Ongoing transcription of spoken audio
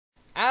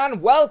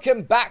And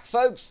welcome back,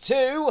 folks,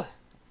 to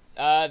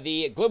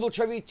the Global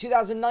Trophy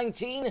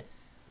 2019,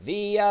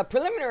 the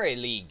Preliminary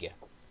League.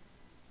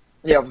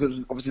 Yeah, because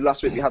obviously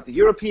last week we had the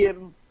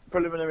European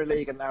Preliminary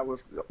League, and now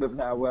we've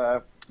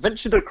now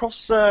ventured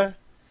across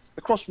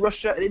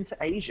Russia and into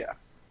Asia.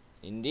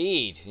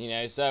 Indeed,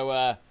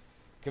 so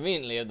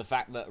conveniently of the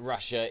fact that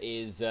Russia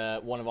is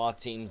one of our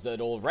teams that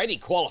had already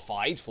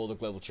qualified for the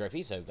Global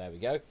Trophy. So there we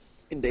go.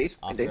 Indeed,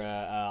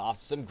 after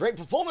some great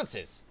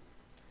performances.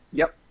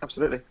 Yep,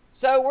 absolutely.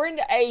 So we're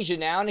into Asia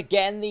now, and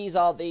again, these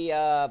are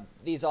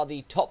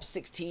the top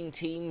 16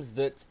 teams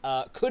that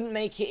couldn't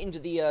make it into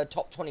the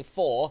top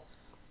 24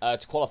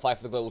 to qualify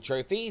for the Global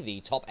Trophy.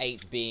 The top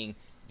 8 being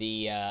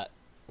the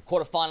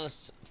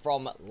quarterfinalists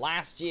from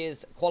last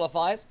year's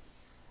qualifiers,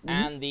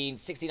 and the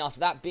 16 after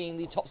that being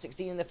the top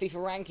 16 in the FIFA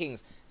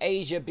rankings.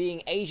 Asia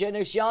being Asia and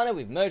Oceania.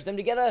 We've merged them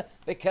together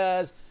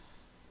because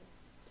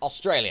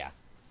Australia.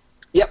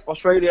 Yep,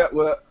 Australia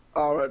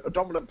are a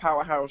dominant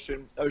powerhouse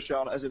in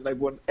Oceania, as in they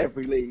won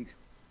every league,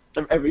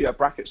 every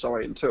bracket,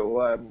 sorry,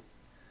 until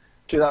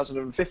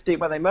 2015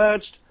 when they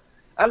merged.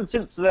 And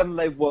since then,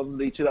 they've won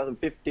the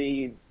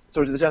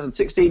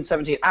 2016,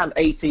 17, and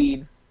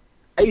 18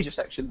 Asia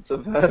sections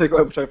of the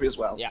Global Trophy as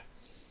well. Yeah.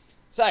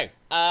 So,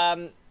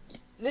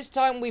 this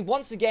time we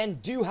once again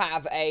do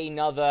have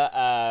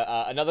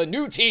another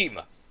new team,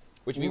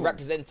 which will be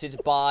represented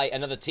by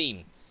another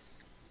team.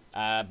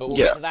 But we'll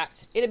get to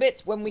that in a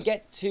bit when we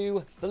get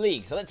to the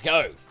league. So let's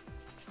go.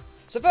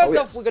 So first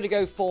off, we're going to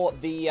go for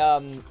the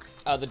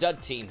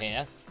dud team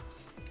here.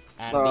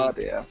 And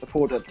dear, the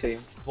poor dud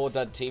team. Poor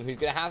dud team, who's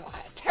going to have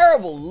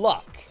terrible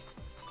luck.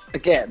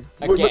 Again.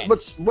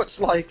 Much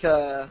like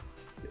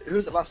who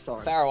was it last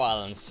time? Faroe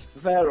Islands.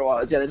 Faroe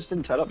Islands. Yeah, they just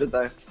didn't turn up, did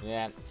they?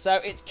 Yeah.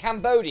 So it's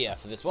Cambodia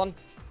for this one.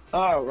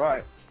 Oh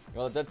right.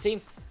 Well, the dud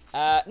team.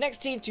 Next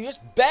team to just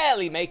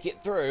barely make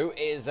it through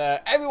is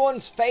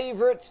everyone's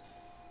favourite.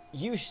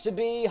 Used to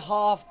be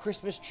half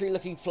Christmas tree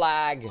looking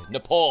flag,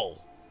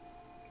 Nepal.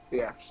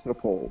 Yes,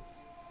 Nepal.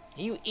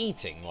 Are you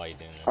eating while you're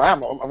doing this? I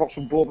am. I've got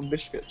some bourbon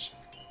biscuits.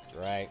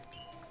 Right.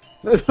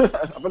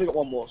 I've only got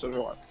one more, so it's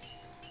alright.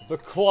 The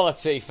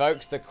quality,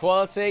 folks. The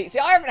quality. See,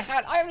 I haven't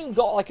even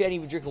got like any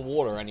drink of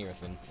water or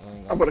anything.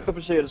 I've got a cup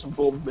of tea and some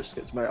bourbon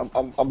biscuits, mate.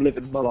 I'm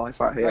living my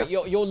life out here. Right,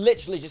 you're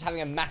literally just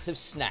having a massive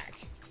snack.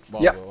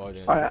 Yeah.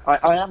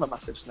 I am a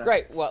massive snack.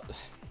 Great.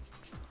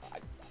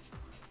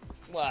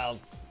 Well.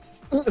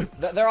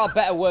 There are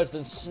better words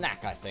than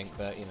snack, I think,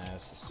 but,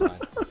 it's fine.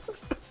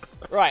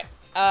 Right,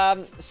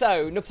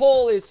 so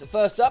Nepal is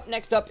first up.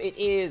 Next up, it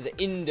is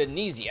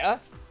Indonesia.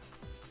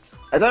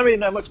 I don't really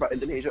know much about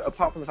Indonesia,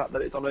 apart from the fact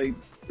that it's on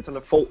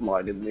a fault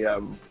line in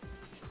the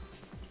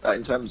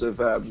in terms of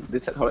the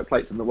tectonic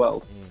plates in the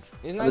world.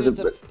 Isn't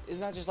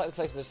that just like the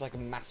place where there's like a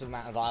massive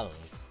amount of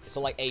islands? It's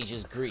all like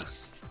Asia's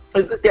Greece.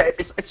 Yeah,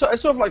 it's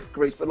sort of like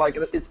Greece, but like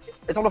it's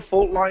on a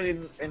fault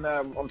line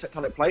on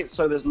tectonic plates,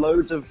 so there's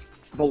loads of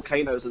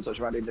volcanoes and such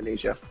around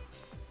Indonesia.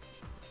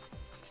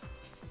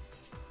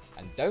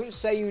 And don't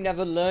say you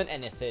never learn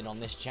anything on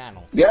this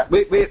channel. Yeah,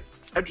 we're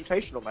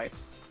educational, mate.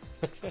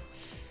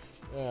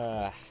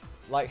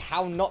 Like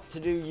how not to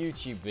do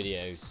YouTube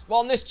videos.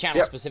 Well, on this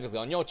channel specifically.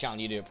 On your channel,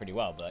 you do it pretty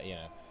well, but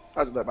I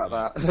don't know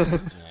about that.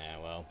 Yeah,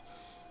 well,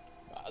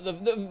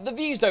 the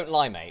views don't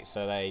lie, mate.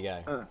 So there you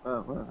go.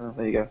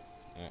 There you go.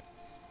 Right.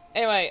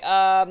 Anyway,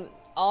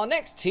 our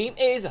next team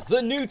is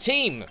the new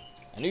team.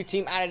 A new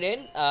team added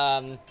in.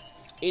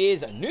 It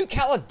is New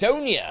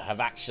Caledonia have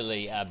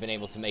actually been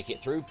able to make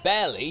it through,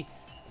 barely,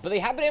 but they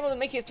have been able to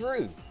make it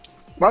through.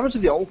 What happened to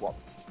the old one?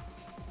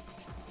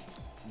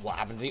 What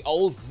happened to the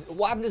old?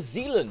 What happened to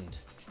Zealand?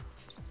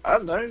 I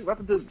don't know. What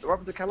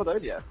happened to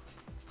Caledonia?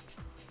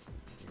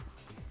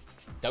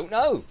 Don't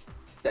know.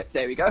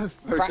 There we go.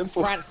 Very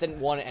simple. France didn't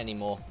want it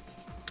anymore.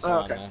 Oh,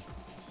 okay.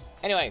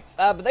 Anyway,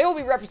 but they will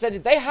be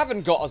represented. They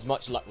haven't got as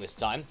much luck this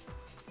time,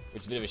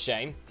 which is a bit of a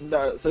shame.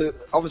 No, so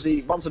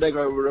obviously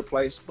Montenegro were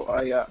replaced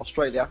by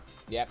Australia.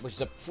 Yeah, which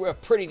is a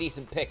pretty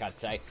decent pick, I'd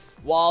say.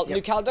 While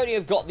New Caledonia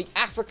have got the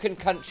African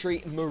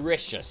country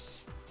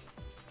Mauritius.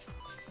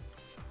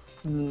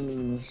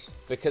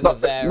 Because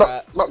of their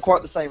not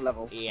quite the same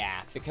level.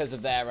 Yeah, because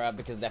of their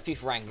FIFA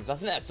rankings. I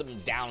think that's something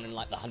down in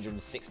like the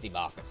 160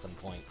 mark at some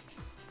point.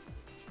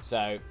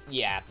 So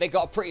yeah, they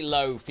got a pretty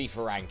low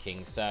FIFA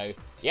ranking. So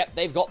yep,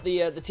 they've got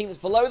the team that's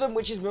below them,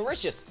 which is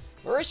Mauritius.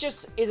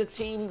 Mauritius is a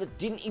team that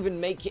didn't even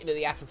make it into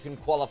the African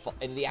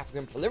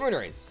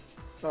preliminaries.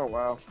 Oh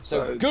wow!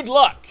 So good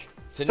luck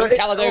to New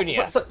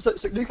Caledonia. So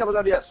New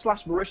Caledonia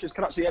 / Mauritius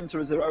can actually enter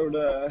as their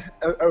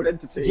own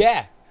entity.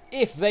 Yeah,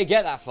 if they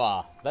get that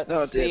far.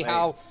 Let's see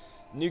how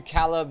New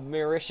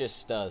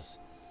Mauritius does.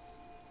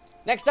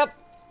 Next up,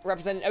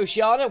 representing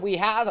Oceania, we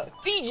have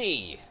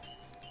Fiji.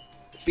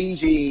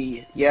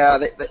 Fiji, yeah,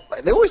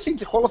 they always seemed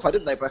to qualify,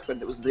 didn't they? Back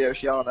when it was the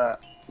Oceania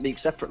League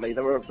separately,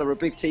 they were a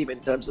big team in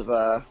terms of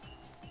that.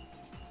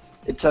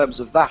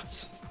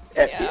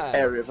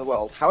 area of the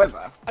world.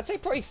 However, I'd say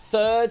probably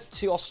third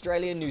to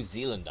Australia and New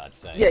Zealand, I'd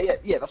say.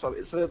 Yeah. That's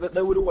what. So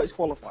they would always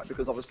qualify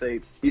because obviously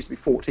it used to be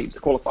 4 teams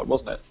that qualified,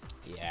 wasn't it?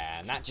 Yeah,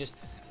 and that just...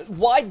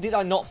 Why did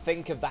I not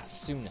think of that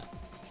sooner?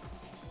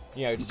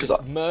 You know, to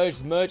just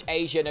merge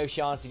Asia and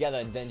Oceania together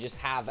and then just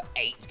have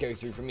 8 go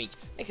through from each.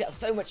 Makes it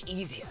so much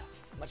easier.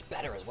 Much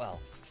better as well.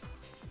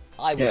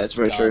 It's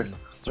very true.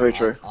 It's very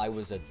true. I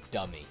was a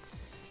dummy.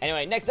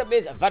 Anyway, next up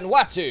is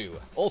Vanuatu,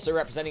 also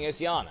representing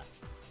Oceania.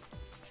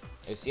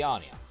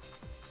 Oceania.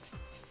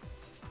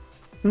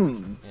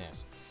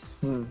 Yes.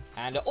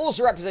 And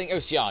also representing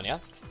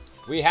Oceania,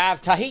 we have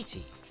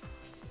Tahiti.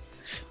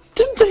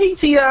 Didn't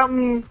Tahiti,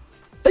 didn't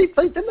they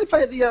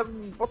play at the,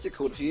 what's it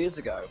called a few years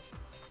ago?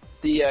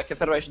 The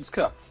Confederations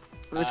Cup.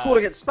 And they scored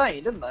against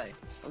Spain, didn't they?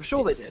 I'm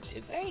sure they did.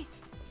 Did they?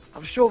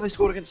 I'm sure they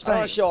scored against Spain. I'm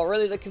not sure.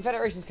 Really, the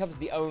Confederations Cup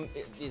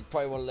is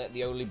probably one of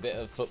the only bit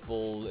of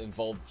football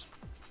involved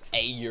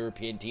a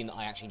European team that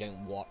I actually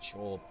don't watch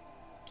or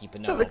keep a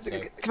note of.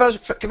 The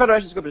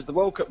Confederations Cup is the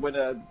World Cup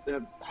winner,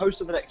 the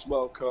host of the next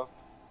World Cup,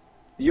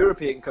 the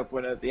European Cup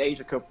winner, the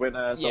Asia Cup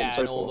winner, so on and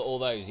so forth. All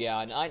those. Yeah,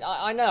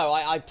 I know.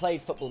 I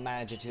played Football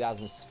Manager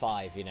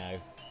 2005. You know.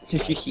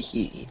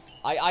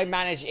 I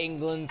managed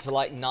England to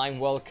like 9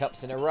 World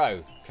Cups in a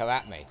row. Come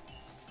at me.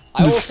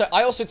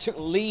 I also took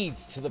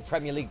Leeds to the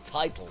Premier League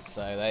title,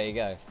 so there you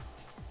go.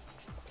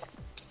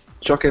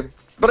 Shocking.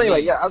 But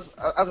anyway, yeah, as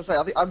I say,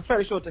 I'm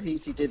fairly sure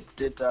Tahiti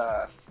did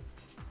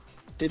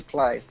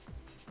play.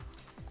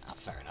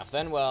 Fair enough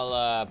then.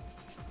 Well,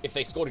 if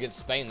they scored against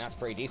Spain, that's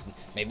pretty decent.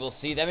 Maybe we'll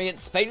see them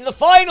against Spain in the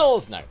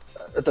finals. No,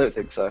 I don't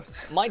think so.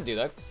 Might do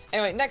though.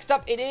 Anyway, next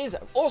up, it is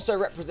also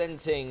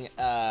representing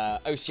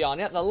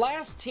Oceania. The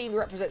last team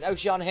representing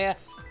Oceania here,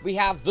 we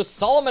have the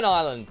Solomon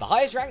Islands, the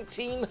highest ranked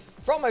team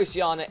from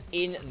Oceania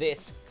in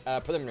this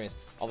preliminaries.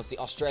 Obviously,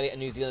 Australia and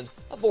New Zealand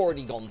have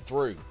already gone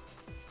through.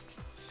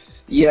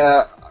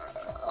 Yeah,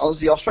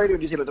 obviously Australia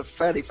and New Zealand are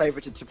fairly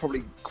favoured to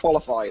probably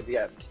qualify at the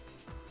end.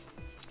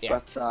 Yeah.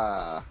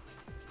 But,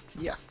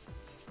 yeah.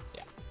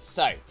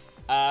 So,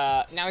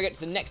 now we get to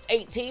the next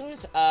 8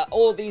 teams.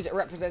 All of these are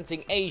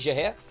representing Asia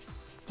here.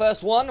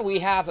 First one, we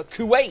have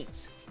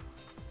Kuwait.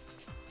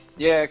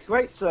 Yeah,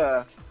 Kuwait's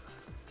a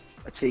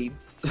team.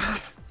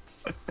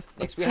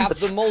 Next, we have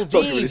the Maldives.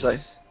 What can you really say?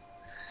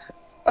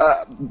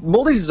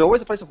 Maldives is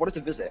always a place I've wanted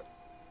to visit.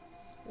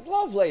 There's a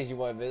lot of places you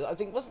want to visit. I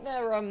think, wasn't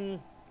there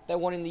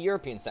one in the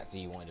European sector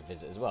you wanted to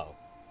visit as well?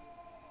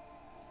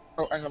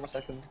 Oh, hang on a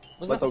second.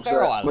 Wasn't that the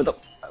Faroe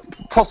Islands?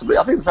 Possibly.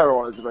 I think the Faroe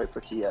Islands is a very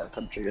pretty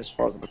country as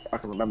far as I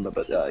can remember.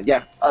 But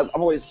yeah, I'm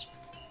always...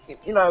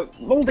 You know,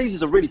 Maldives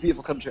is a really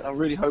beautiful country, and I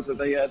really hope that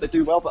they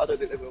do well, but I don't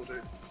think they will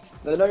do.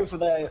 They're known for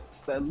their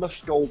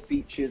lush gold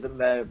beaches and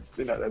their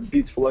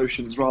beautiful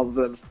oceans rather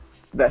than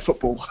their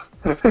football.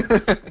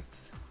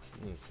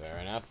 Fair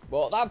enough.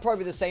 Well, that'd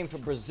probably be the same for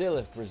Brazil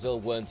if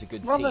Brazil weren't a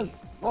good team.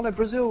 Well, no,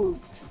 Brazil...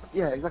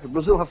 Yeah, exactly.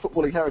 Brazil have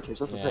footballing heritage,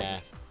 that's the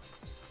thing.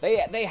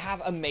 They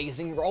have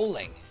amazing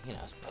rolling. You know,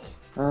 it's brilliant.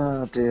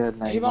 Oh, dear,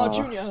 Neymar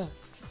Jr.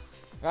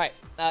 Right,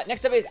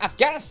 next up is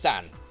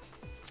Afghanistan.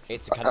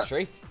 It's a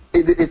country.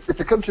 It's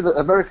a country that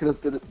America's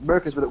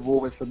been at war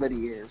with for many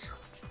years.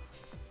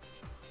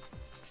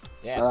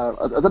 Yes.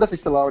 I don't know if they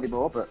still are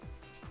anymore, but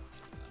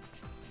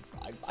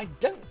I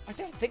don't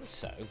think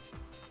so.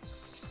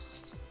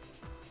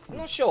 I'm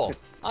not sure.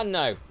 I don't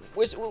know.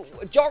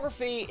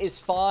 Geography is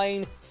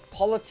fine.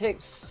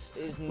 Politics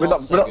is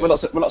not. We're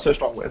not so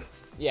strong with.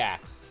 Yeah.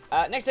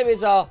 Next up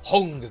is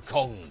Hong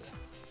Kong.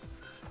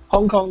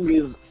 Hong Kong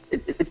is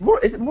it more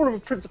of a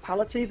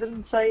principality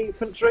than say a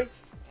country?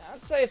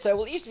 I'd say so.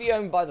 Well, it used to be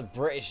owned by the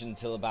British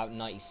until about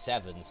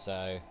 '97,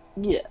 so...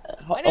 Yeah.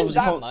 I know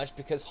that much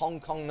because Hong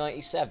Kong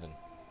 '97,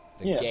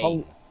 the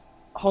game.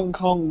 Hong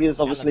Kong is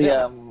obviously...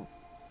 I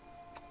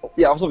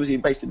was obviously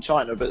based in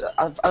China, but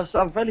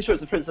I'm fairly sure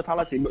it's a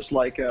principality, much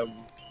like...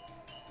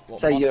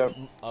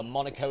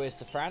 Monaco is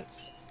to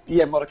France?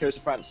 Yeah, Monaco is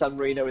to France, San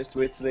Marino is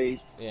to Italy.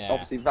 Yeah.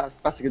 Obviously,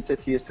 Vatican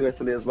City is to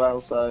Italy as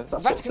well, so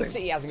that's Vatican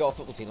City hasn't got a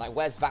football team. Like,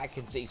 where's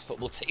Vatican City's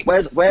football team?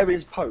 Where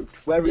is Pope?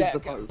 Where is the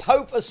Pope?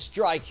 Pope a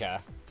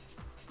striker.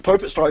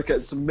 Pope at striker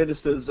and some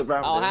ministers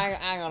around him.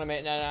 Hang on a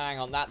minute. No, hang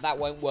on. That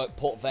won't work.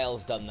 Port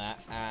Vale's done that,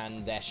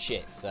 and they're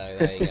shit, so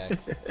there you go.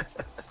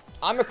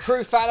 I'm a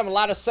Crew fan. I'm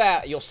allowed to say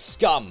it. You're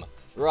scum.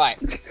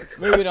 Right,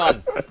 moving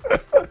on.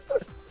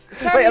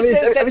 Somebody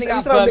says something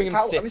about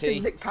Birmingham City. Have you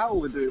seen Nick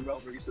Powell been doing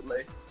well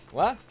recently?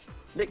 What?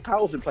 Nick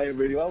Powell's been playing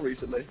really well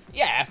recently.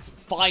 Yeah,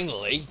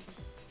 finally.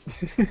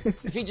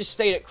 If he just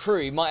stayed at Crew,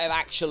 he might have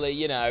actually,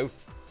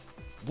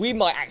 we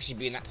might actually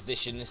be in that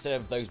position instead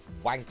of those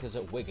wankers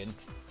at Wigan.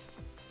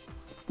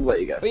 There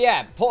you go. But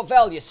yeah, Port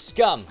Vale, you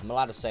scum. I'm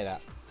allowed to say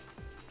that.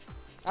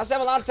 I'm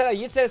allowed to say that.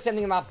 You'd say the same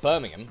thing about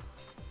Birmingham.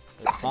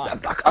 It's fine.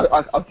 I've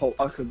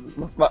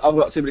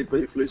got too many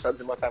Blues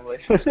fans in my family.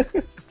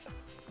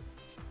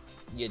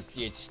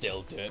 You'd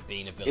still do it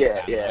being a Villa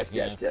fan. Yeah,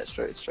 it's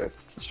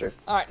true.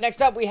 Alright,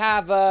 next up we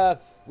have Burma.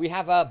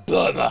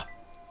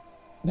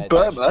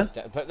 Burma?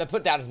 They're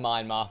put down as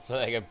Myanmar, so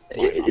there you go.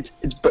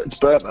 It's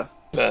Burma.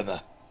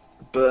 Burma.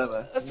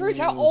 Burma. That proves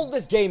how old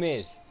this game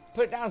is.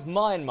 Put it down as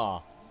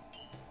Myanmar.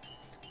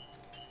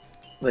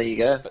 There you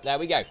go. But there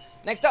we go.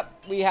 Next up,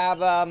 we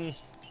have, I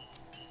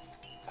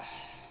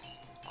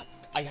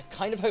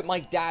kind of hope my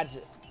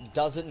dad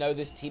doesn't know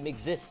this team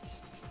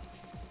exists.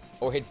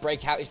 Or he'd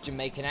break out his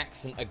Jamaican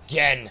accent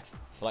again.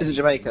 For like Is it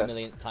Jamaica? The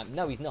millionth time.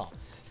 No, he's not.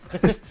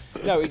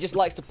 No, he just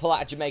likes to pull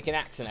out a Jamaican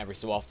accent every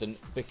so often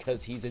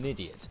because he's an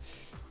idiot.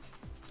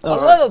 A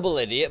lovable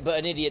idiot, but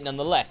an idiot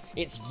nonetheless.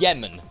 It's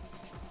Yemen.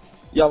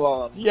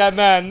 Yemen.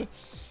 Yemen.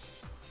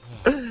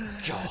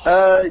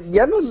 God.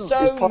 Yemen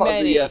So is part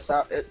many. of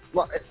the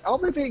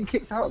aren't they being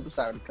kicked out of the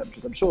Saudi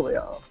countries? I'm sure they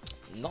are.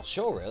 Not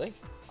sure, really.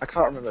 I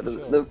can't remember.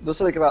 Sure. There's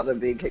something about them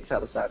being kicked out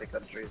of the Saudi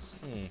countries.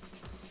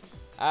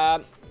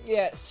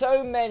 Yeah,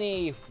 so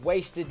many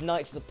wasted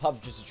nights at the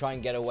pub just to try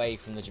and get away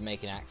from the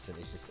Jamaican accent.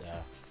 It's just,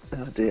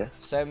 Oh dear.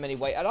 so many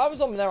and I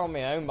was on there on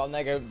my own, but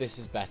they go, this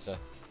is better.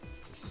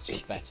 This is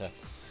just better.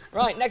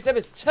 Right, next up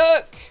is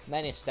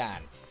Turkmenistan.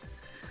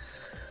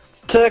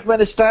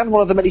 Turkmenistan,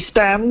 one of the many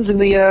stands in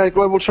the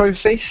global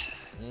trophy.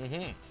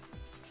 Mm-hmm.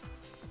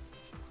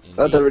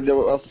 I don't really know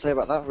what else to say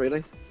about that,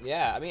 really.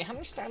 Yeah, I mean, how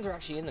many stands are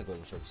actually in the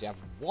global trophy? So you have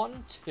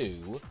 1,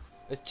 2.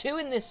 There's 2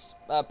 in this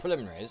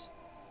preliminaries.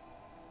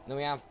 Then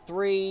we have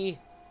 3,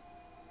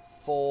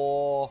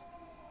 4,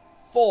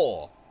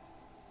 4.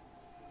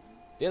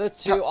 The other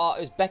 2 are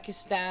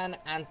Uzbekistan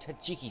and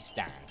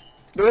Tajikistan.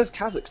 Where's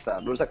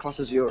Kazakhstan? Or is that classed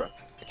as Europe?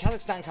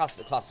 Kazakhstan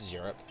classes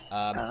Europe.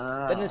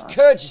 Then there's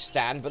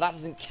Kyrgyzstan, but that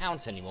doesn't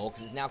count anymore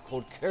because it's now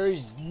called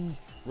Kyrgyz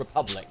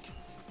Republic.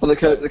 Well, the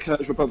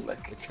Kyrgyz Republic.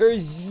 The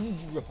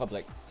Kyrgyz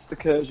Republic. The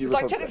Kyrgyz It's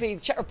Republic. like technically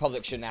Czech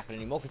Republic shouldn't happen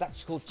anymore because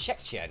that's called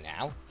Czechia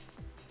now.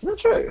 Is that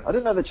true? I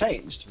didn't know they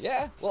changed.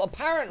 Yeah. Well,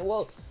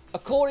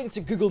 according to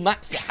Google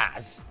Maps, it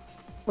has.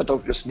 My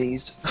dog just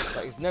sneezed.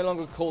 Like, it's no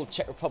longer called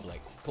Czech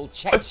Republic. It's called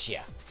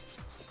Czechia.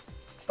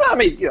 I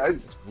mean, you know.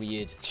 It's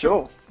weird.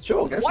 Sure.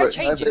 Go Why for it.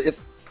 change it?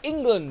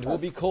 England will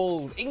be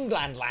called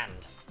England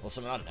Land or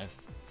something. I don't know.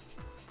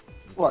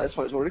 Well, that's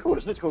what it's already called,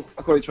 isn't it?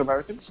 According to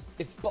Americans.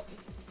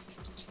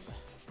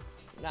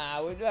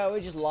 Nah, we're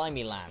just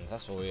limey land.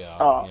 That's what we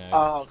are. You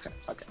know.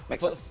 Okay.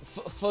 Makes sense.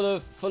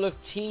 Full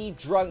of tea,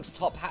 drunks,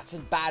 top hats,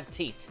 and bad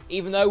teeth.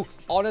 Even though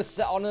on a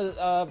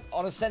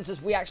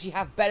census we actually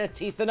have better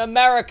teeth than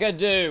America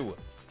do.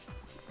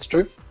 It's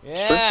true.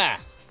 Yeah.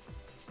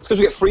 It's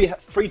because we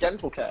get free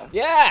dental care.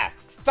 Yeah.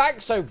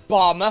 Thanks,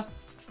 Obama.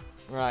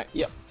 Right.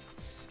 Yep.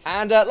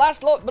 And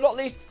last but not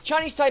least,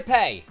 Chinese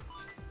Taipei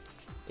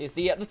is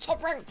the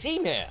top-ranked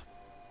team here.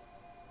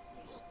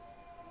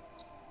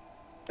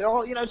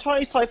 You know,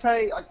 Chinese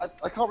Taipei,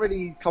 I can't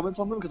really comment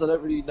on them because I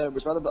don't really know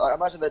much about them, but I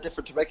imagine they're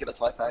different to regular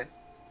Taipei.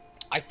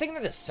 I think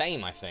they're the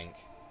same, I think.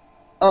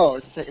 Oh,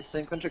 it's the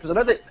same country? Because I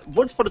know that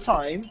once upon a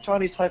time,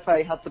 Chinese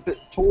Taipei had the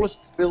tallest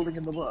building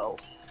in the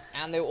world.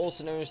 And they were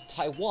also known as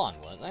Taiwan,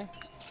 weren't they?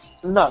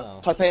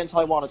 No, Oh. Taipei and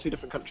Taiwan are two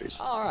different countries.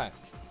 Oh, all right.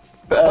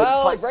 But,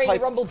 Well, Brady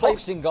Rumble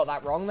Boxing got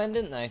that wrong then,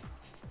 didn't they?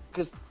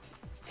 Because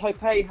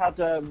Taipei had,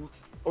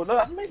 or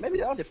no, maybe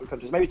they are different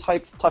countries. Maybe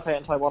Taipei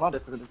and Taiwan are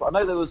different countries. But I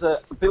know there was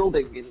a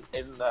building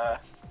in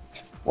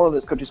one of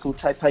those countries called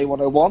Taipei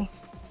 101.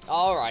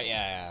 All right,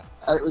 yeah.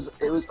 And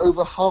it was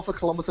over half a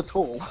kilometre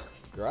tall.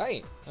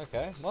 Great.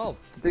 Okay. Well,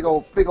 It's a big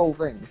old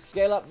thing.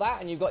 scale up that,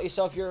 and you've got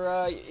yourself your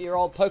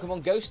old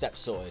Pokemon Go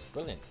steps sorted.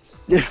 Brilliant.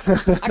 Yeah.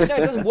 Actually, no,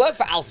 it doesn't work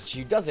for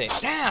altitude, does it?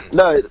 Damn.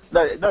 No,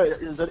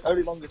 it's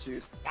only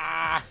longitude.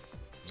 Ah.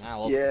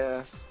 Well.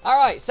 Yeah. All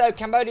right. So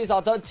Cambodia's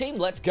our third team.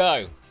 Let's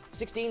go.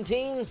 16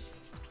 teams.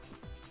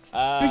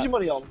 Who's your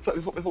money on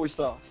before we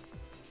start?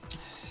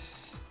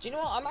 Do you know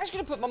what? I'm actually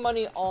going to put my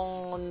money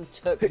on Who's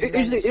going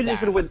Turkmenistan.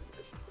 to win?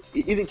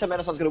 You think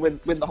Turkmenistan's going to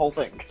win the whole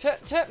thing?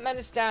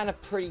 Turkmenistan are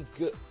pretty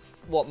good.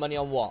 What, money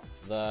on what?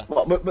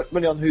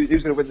 Money on who's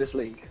going to win this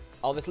league?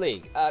 Oh, this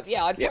league?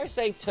 Yeah, I'd probably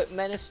say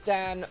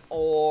Turkmenistan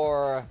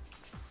or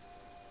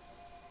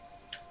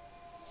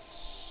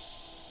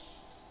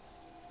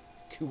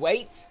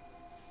Kuwait.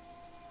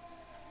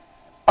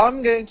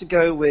 I'm going to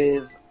go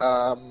with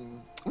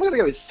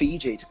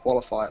Fiji to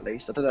qualify at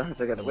least. I don't know if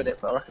they're going to win it,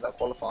 but I reckon they'll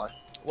qualify.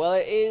 Well,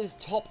 it is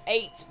top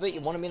 8, but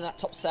you want to be in that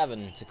top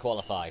 7 to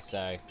qualify,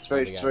 so... It's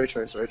very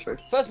true.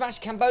 First match,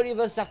 Cambodia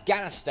versus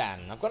Afghanistan.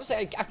 I've got to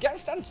say,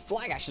 Afghanistan's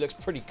flag actually looks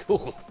pretty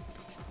cool.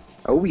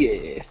 Oh,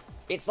 yeah.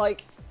 It's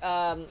like,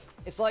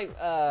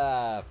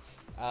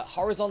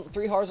 horizontal,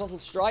 3 horizontal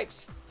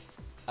stripes.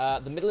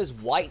 The middle is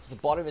white, the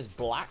bottom is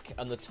black,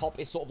 and the top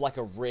is sort of like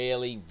a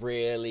really,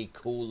 really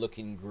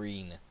cool-looking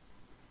green.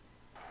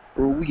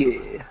 Oh,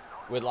 yeah.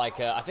 With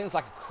like, I think it's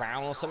like a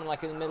crown or something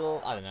like in the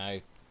middle. I don't know.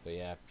 But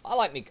yeah, I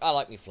like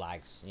me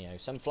flags. You know,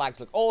 some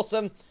flags look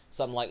awesome.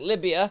 Some, like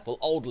Libya, well,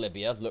 old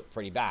Libya, look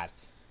pretty bad.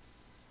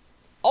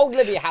 Old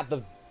Libya had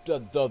the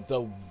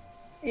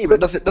Yeah, but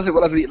nothing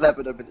will ever beat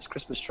Lebanon with its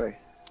Christmas tree.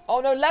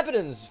 Oh no,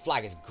 Lebanon's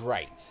flag is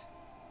great.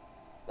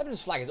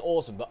 Lebanon's flag is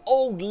awesome, but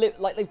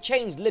like they've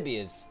changed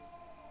Libya's.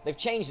 They've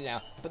changed it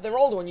now, but their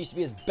older one used to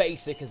be as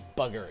basic as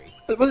buggery.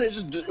 It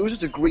was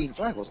just a green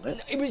flag, wasn't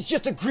it? It was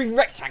just a green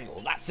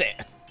rectangle. That's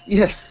it.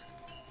 Yeah.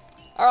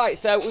 All right,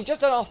 so we've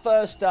just done our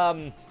first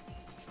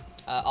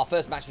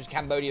match was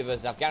Cambodia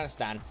versus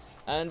Afghanistan,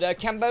 and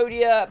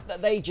Cambodia,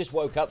 they just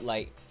woke up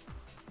late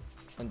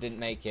and didn't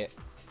make it.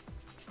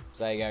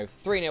 So there you go,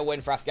 3-0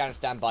 win for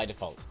Afghanistan by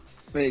default.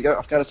 There you go,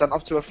 Afghanistan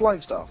up to a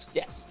flying start.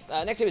 Yes.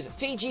 Next up is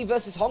Fiji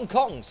versus Hong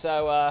Kong.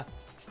 So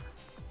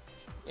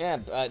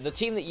yeah, the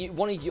team that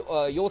one of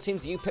your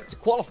teams that you picked to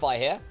qualify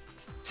here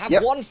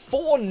have won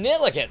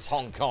 4-0 against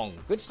Hong Kong.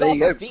 Good start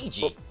for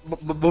Fiji.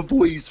 My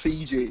boys,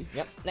 Fiji.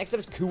 Yep. Next up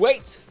is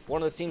Kuwait,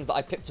 one of the teams that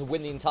I picked to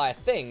win the entire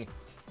thing,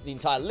 the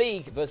entire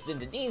league, versus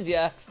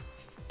Indonesia,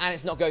 and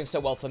it's not going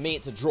so well for me.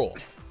 It's a draw.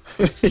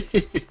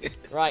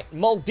 Right,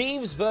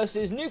 Maldives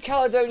versus New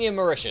Caledonia,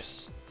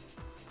 Mauritius.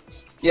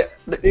 Yeah,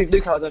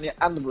 New Caledonia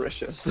and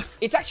Mauritius.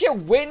 It's actually a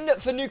win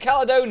for New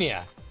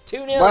Caledonia.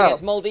 2-0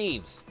 against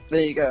Maldives.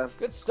 There you go.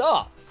 Good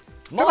start.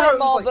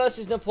 Myanmar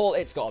versus Nepal.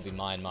 It's got to be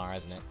Myanmar,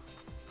 hasn't it?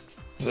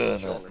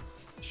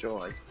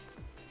 Surely.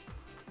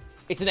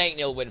 It's an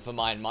 8-0 win for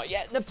Myanmar.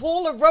 Yeah,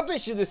 Nepal are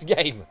rubbish in this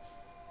game.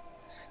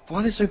 Why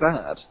are they so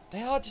bad?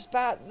 They are just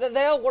bad.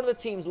 They are one of the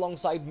teams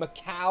alongside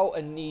Macau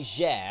and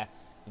Niger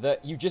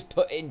that you just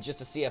put in just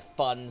to see a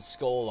fun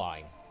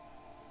scoreline.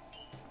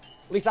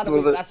 At least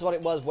that's what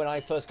it was when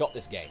I first got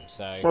this game.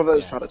 So one of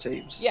those kind of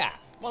teams. Yeah,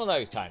 one of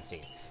those kind of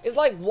teams. It's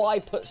like, why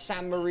put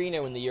San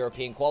Marino in the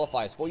European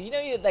qualifiers for? You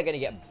know they're going to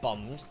get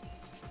bummed.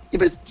 Yeah,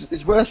 but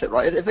it's worth it,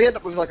 right? If they end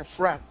up with like a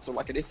France or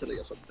like an Italy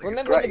or something,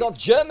 remember when they got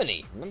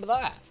Germany? Remember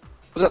that?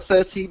 Was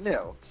that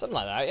 13-0? Something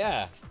like that,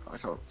 yeah. I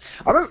can't.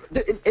 I remember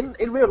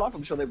in real life,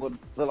 I'm sure they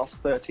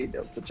lost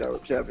 13-0 to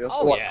Germany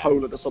or like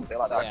Poland or something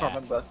like that. I can't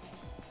remember.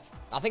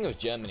 I think it was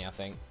Germany. I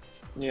think.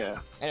 Yeah.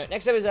 Anyway,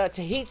 next up is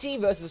Tahiti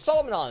versus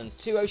Solomon Islands.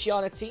 2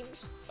 Oceanic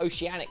teams.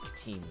 Oceanic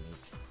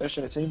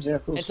teams, yeah,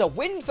 of course. It's a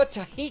win for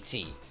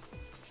Tahiti.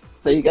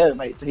 There you go,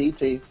 mate.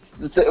 Tahiti.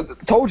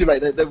 Told you,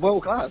 mate. They're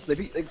world class.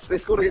 They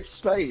scored against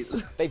Spain.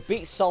 They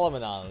beat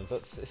Solomon Islands.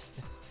 That's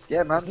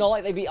yeah, man. It's not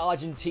like they beat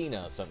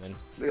Argentina or something.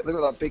 They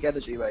got that big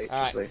energy, mate.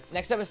 All right.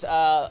 Next up is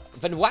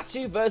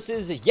Vanuatu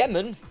versus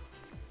Yemen.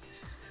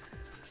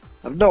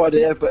 I have no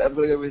idea, but I'm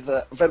going to go with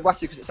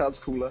Vanuatu because it sounds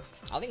cooler.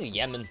 I think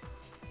Yemen.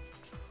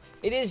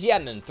 It is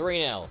Yemen,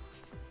 3-0.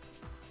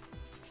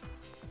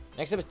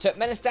 Next up is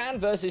Turkmenistan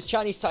versus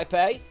Chinese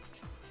Taipei.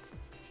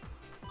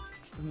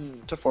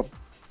 Tough one.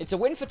 It's a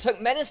win for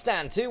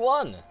Turkmenistan,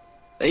 2-1.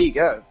 There you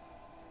go.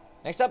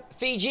 Next up,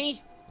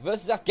 Fiji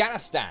versus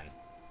Afghanistan.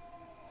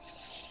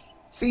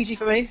 Fiji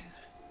for me.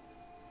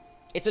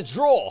 It's a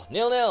draw,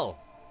 0-0.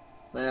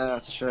 Yeah,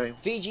 that's a shame.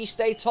 Fiji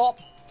stay top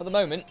for the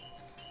moment.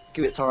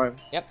 Give it time.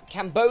 Yep,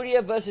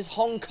 Cambodia versus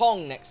Hong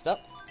Kong next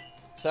up.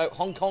 So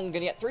Hong Kong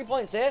going to get 3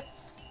 points here.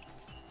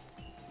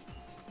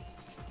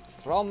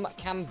 From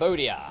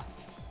Cambodia.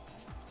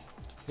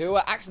 Who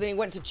accidentally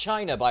went to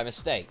China by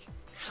mistake.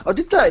 Oh,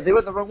 did they? They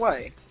went the wrong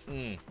way?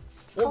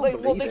 Well,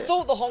 they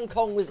thought the Hong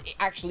Kong was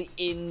actually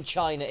in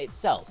China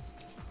itself.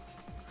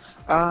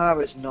 Ah,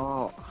 but it's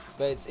not.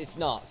 But it's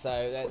not, so...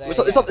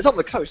 It's on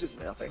the coast,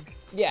 isn't it, I think?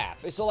 Yeah,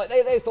 it's all like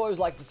they thought it was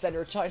like the centre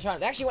of China.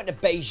 They actually went to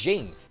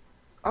Beijing.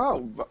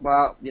 Oh,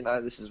 well, you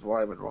know, this is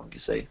why I went wrong, you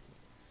see.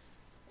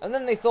 And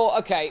then they thought,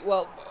 okay,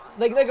 well,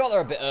 they got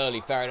there a bit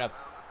early, fair enough.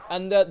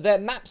 And their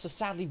maps are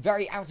sadly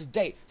very out of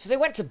date. So they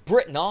went to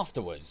Britain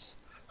afterwards.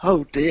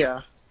 Oh,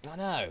 dear. I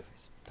know.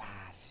 It's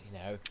bad, you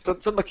know.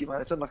 It's unlucky, man.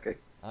 It's unlucky.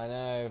 I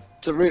know.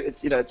 It's a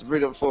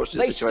really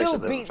unfortunate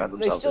situation.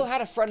 They still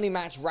had a friendly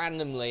match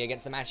randomly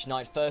against the Manchester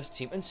United first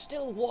team and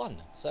still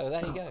won. So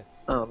there you go.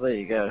 Oh, there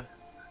you go.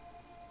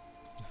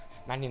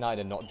 Man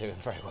United are not doing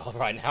very well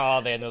right now,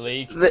 are they, in the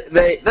league?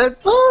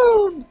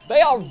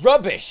 They are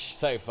rubbish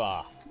so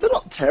far. They're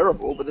not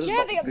terrible, but they're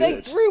not good.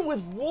 They drew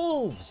with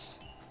Wolves.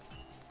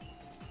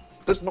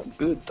 That's not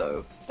good,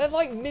 though. They're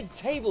like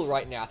mid-table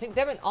right now. I think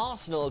them and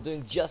Arsenal are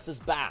doing just as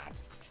bad.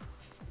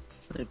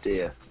 Oh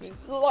dear. I mean,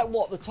 like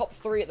what, the top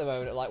 3 at the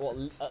moment are like what?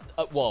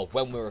 Well,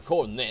 when we're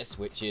recording this,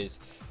 which is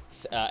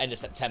end of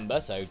September,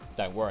 so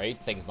don't worry,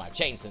 things might have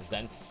changed since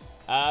then.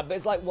 But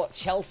it's like what,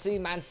 Chelsea,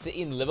 Man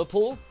City, and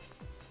Liverpool.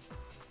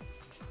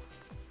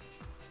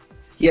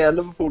 Yeah,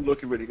 Liverpool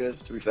looking really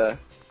good, to be fair.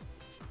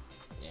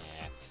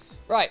 Yeah.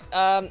 Right.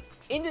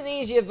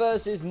 Indonesia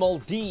versus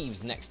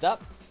Maldives next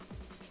up.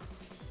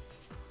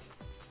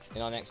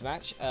 In our next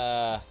match,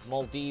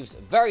 Maldives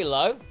very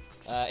low.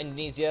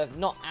 Indonesia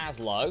not as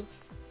low.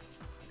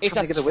 It's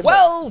a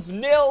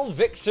 12-0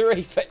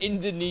 victory for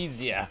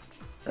Indonesia.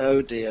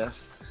 Oh dear.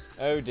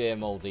 Oh dear,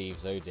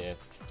 Maldives. Oh dear.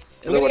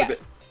 All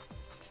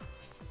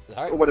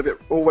went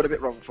a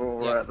bit wrong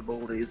for the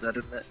Maldives there,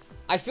 didn't it?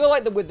 I feel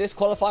like that with this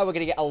qualifier, we're going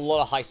to get a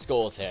lot of high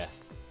scores here.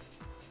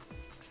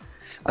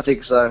 I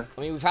think so.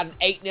 I mean, we've had an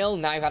 8-0,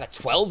 now we've had a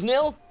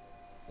 12-0.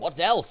 What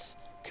else?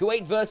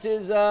 Kuwait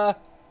versus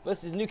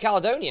New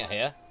Caledonia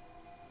here.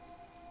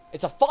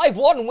 It's a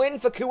 5-1 win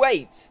for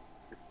Kuwait.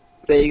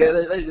 There you go.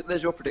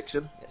 There's your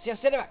prediction. See, I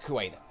said about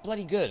Kuwait. They're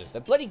bloody good.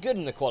 They're bloody good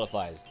in the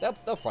qualifiers. They'll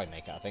probably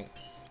make it, I think.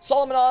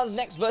 Solomon Islands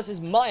next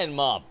versus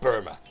Myanmar.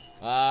 Burma.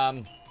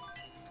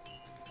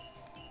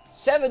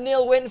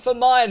 7-0 win for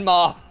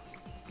Myanmar.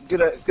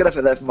 Good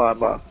effort there from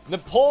Myanmar.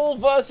 Nepal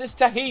versus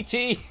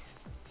Tahiti.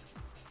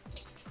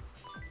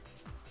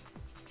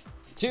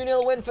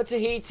 2-0 win for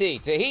Tahiti.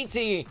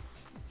 Tahiti,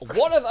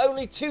 one of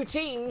only 2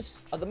 teams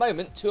at the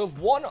moment to have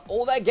won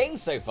all their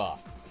games so far.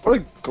 What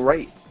a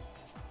great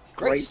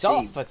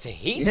start team. for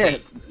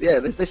Tahiti. Yeah.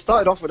 They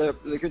started off with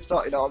a good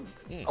start. You know,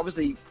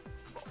 obviously,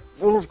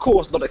 well, of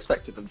course, not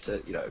expected them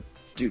to, you know,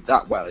 do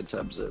that well in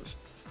terms of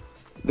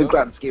the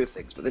grand scheme of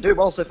things, but they're doing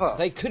well so far.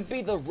 They could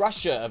be the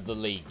Russia of the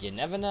league. You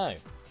never know.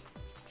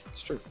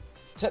 It's true.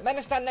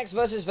 Turkmenistan next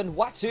versus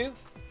Vanuatu.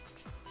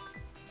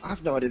 I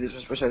have no idea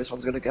which way this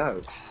one's going to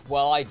go.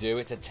 Well, I do.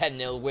 It's a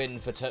 10-0 win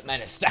for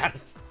Turkmenistan.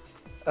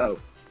 Oh.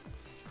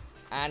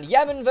 And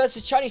Yemen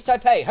versus Chinese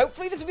Taipei.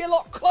 Hopefully this will be a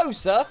lot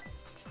closer.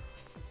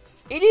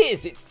 It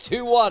is. It's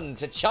 2-1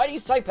 to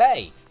Chinese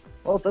Taipei.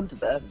 Well done to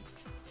them.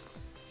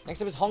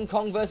 Next up is Hong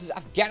Kong versus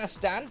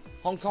Afghanistan.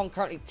 Hong Kong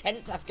currently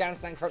 10th.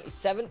 Afghanistan currently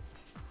 7th.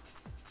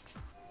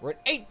 We're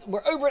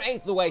over an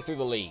eighth of the way through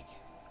the league.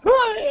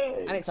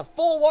 Hooray! And it's a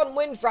 4-1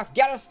 win for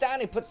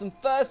Afghanistan. It puts them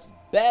first,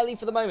 barely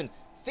for the moment.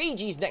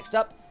 Fiji's next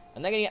up,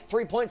 and they're going to get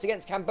 3 points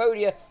against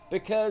Cambodia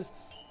because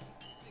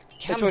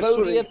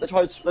Cambodia... They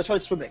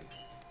tried swimming.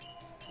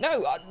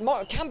 No,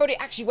 Cambodia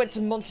actually went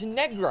to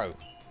Montenegro.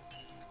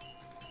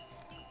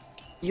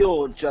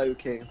 You're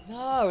joking.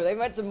 No, they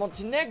went to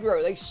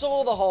Montenegro. They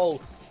saw the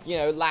whole, you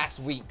know, last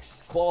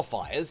week's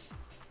qualifiers.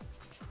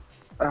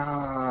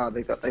 Ah,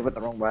 they went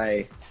the wrong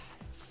way.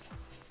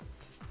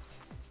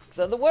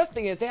 The worst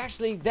thing is they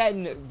actually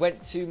then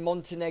went to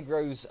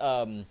Montenegro's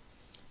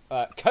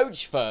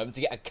coach firm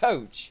to get a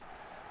coach.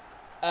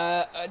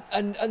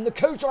 And the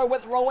coach driver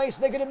went the wrong way,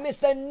 so they're going to miss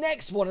their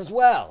next one as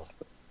well.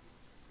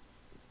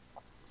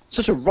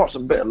 Such a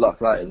rotten bit of luck,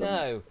 that is.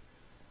 No.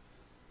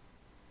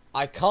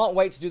 I can't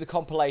wait to do the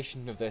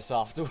compilation of this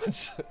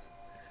afterwards.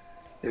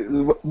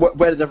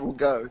 Where did everyone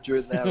go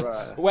during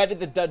their... Where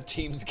did the dud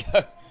teams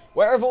go?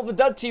 Where have all the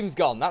dud teams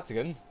gone? That's a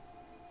good one.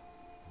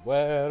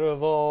 Where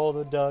have all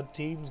the dud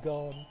teams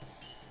gone?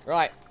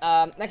 Right,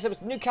 next up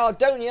is New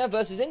Caledonia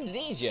versus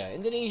Indonesia.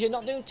 Indonesia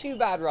not doing too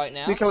bad right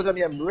now. New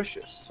Caledonia and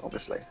Mauritius,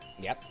 obviously.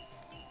 Yep.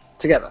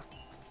 Together.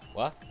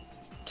 What?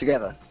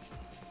 Together.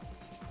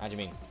 How do you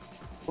mean?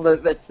 Well,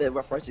 they're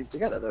operating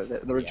together.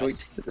 They're a joint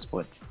team at this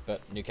point.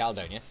 But New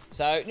Caledonia.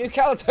 So, New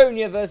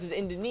Caledonia versus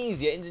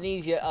Indonesia.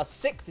 Indonesia are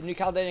 6th, New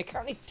Caledonia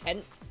currently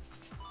 10th.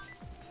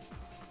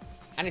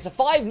 And it's a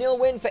 5-0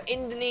 win for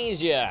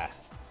Indonesia.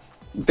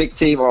 Big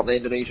team, aren't they,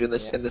 Indonesia, in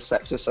this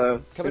sector,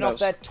 so... Coming off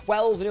their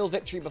 12-0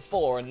 victory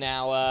before, and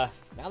now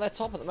they're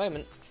top at the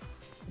moment.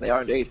 They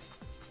are indeed.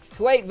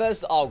 Kuwait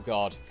versus... Oh,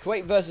 God.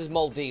 Kuwait versus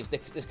Maldives.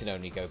 This can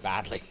only go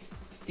badly.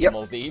 Yep.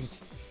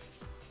 Maldives.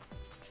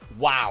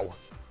 Wow.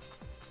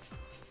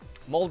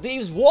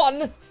 Maldives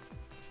 1.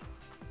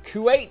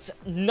 Kuwait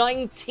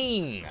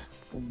 19.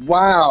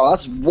 Wow,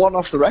 that's one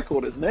off the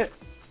record, isn't it?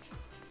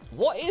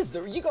 What is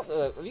the... You got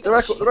the...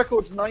 The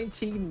record's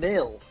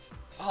 19-0.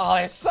 Oh,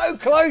 it's so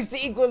close to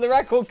equaling the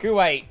record,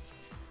 Kuwait.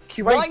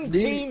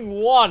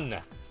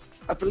 19-1.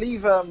 I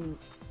believe, I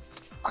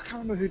can't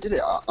remember who did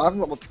it. I haven't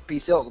got my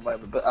PCL at the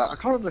moment, but I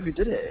can't remember who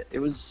did it. It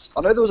was,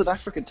 I know there was an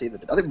African team that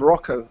did it. I think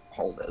Morocco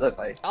hold it, don't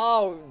they?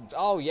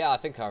 Oh yeah, I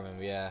think I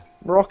remember, yeah.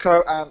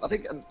 Morocco, and I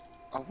think,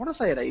 I want to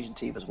say an Asian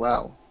team as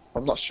well.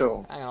 I'm not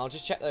sure. Hang on, I'll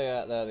just check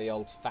the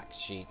old fact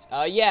sheet.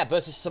 Yeah,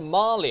 versus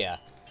Somalia.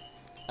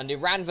 And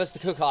Iran versus the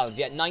Cook Islands.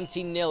 Yeah,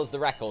 19-0 is the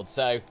record,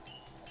 so...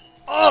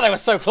 Oh, they were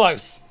so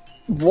close.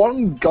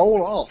 1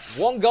 goal off.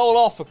 1 goal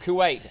off for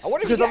Kuwait. I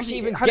wonder if you could actually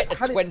even get the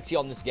 20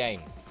 on this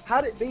game.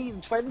 Had it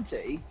been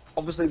 20,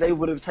 obviously they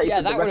would have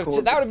taken the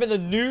record. That would have been the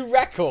new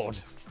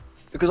record.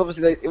 Because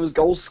obviously it was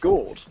goals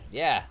scored.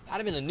 Yeah, that would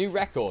have been the new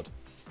record.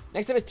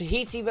 Next up is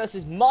Tahiti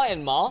versus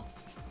Myanmar.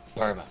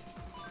 Burma.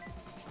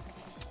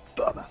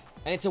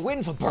 And it's a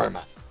win for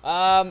Burma.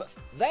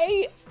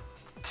 They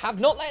have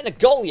not let in a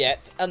goal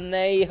yet, and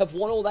they have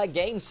won all their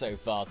games so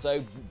far.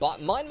 So, but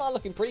Myanmar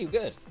looking pretty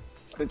good.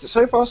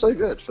 So far, so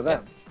good for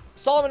them. Yeah.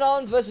 Solomon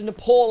Islands versus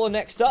Nepal are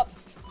next up.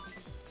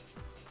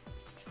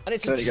 And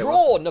it's a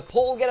draw.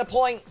 Nepal get a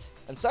point,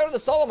 and so do the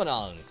Solomon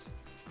Islands.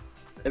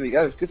 There we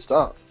go. Good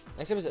start.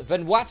 Next up is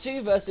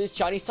Vanuatu versus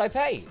Chinese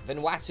Taipei.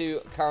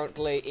 Vanuatu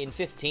currently in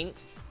 15th.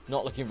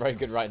 Not looking very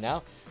good right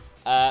now.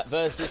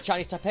 Versus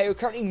Chinese Taipei, who are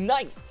currently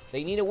 9th.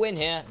 They need a win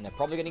here, and they're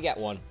probably going to get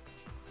one.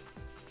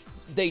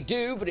 They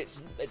do, but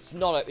it's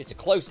a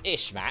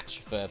close-ish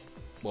match for,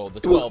 well, the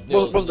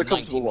 12-0s and the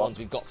 19 ones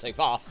we've got so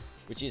far,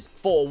 which is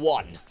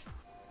 4-1.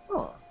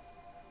 Oh.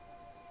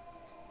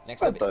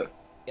 Next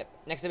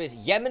up is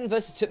Yemen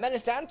versus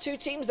Turkmenistan. 2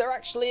 teams that are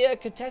actually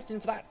contesting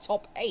for that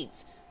top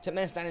 8.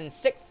 Turkmenistan in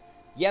 6th,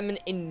 Yemen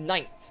in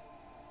 9th.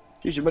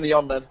 Use your money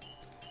on then.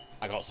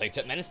 I gotta say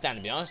Turkmenistan,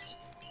 to be honest.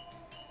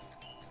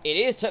 It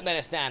is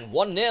Turkmenistan,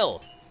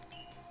 1-0.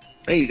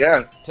 There you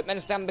go.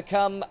 Turkmenistan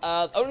become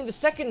only the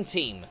 2nd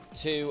team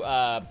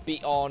to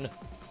be on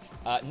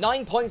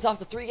 9 points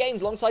after 3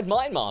 games alongside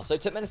Myanmar. So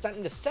Turkmenistan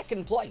into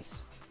 2nd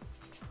place.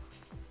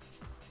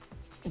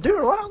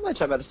 Doing alright, aren't they,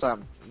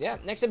 Turkmenistan? Yeah,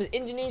 next up is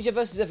Indonesia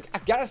versus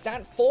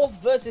Afghanistan.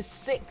 4th versus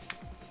 6th.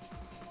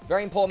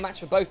 Very important match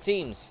for both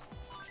teams.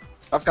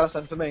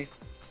 Afghanistan for me.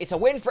 It's a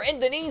win for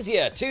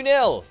Indonesia,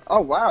 2-0.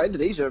 Oh wow,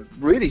 Indonesia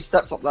really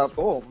stepped up their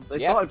form. They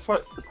Yep.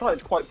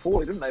 started quite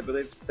poorly, didn't they?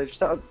 But they've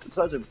started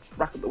to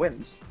rack up the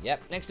wins.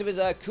 Yep. Next up is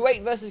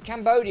Kuwait versus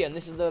Cambodia, and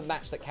this is the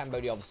match that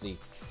Cambodia obviously,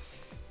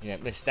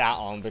 missed out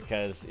on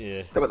because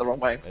They went the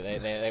wrong way.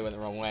 they went the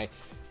wrong way,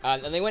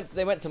 and they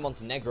went to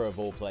Montenegro of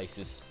all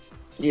places.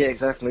 Yeah,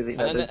 exactly.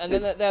 And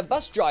then their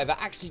bus driver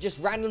actually just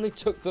randomly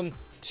took them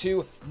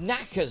to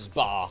Knackers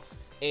Bar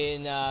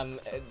in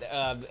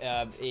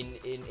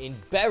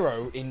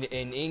Barrow in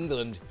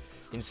England,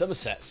 in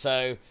Somerset.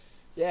 So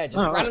yeah,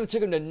 just randomly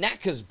took him to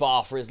Knackers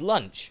Bar for his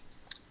lunch.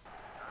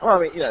 Well,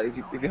 I mean, if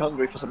you're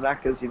hungry for some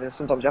knackers,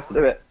 sometimes you have to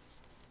do it.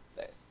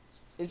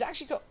 It's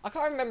actually called, I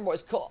can't remember what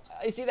it's called.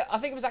 I think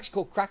it was actually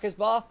called Crackers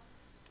Bar,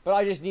 but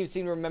I just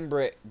seem to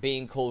remember it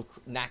being called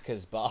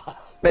Knackers Bar.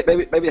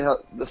 Maybe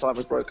the sign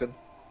was broken.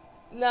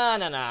 No.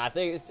 I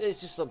think it's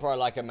just probably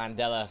like a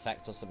Mandela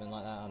effect or something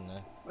like that. I don't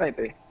know.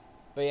 Maybe.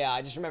 But yeah,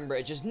 I just remember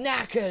it just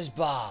Knackers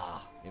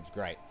Bar. It was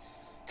great.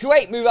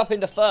 Kuwait move up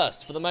into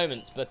first for the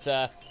moment, but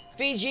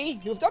Fiji,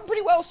 who have done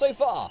pretty well so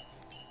far.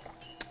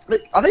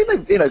 Look, I think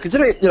they've,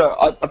 considering,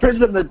 I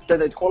predicted them that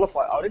they'd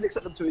qualify. I didn't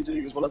expect them to be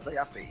doing as well as they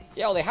have been.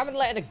 Yeah, well, they haven't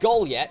let in a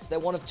goal yet. They're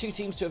one of two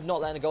teams to have not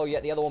let in a goal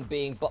yet, the other one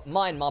being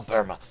Myanmar,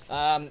 Burma.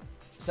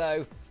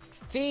 So,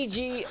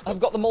 Fiji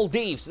have got the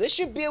Maldives, so this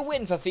should be a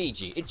win for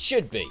Fiji. It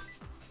should be.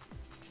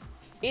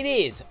 It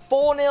is.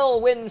 4-0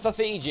 win for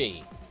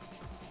Fiji.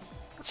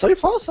 So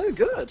far, so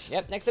good.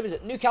 Yep, next up is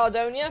New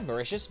Caledonia,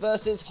 Mauritius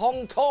versus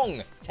Hong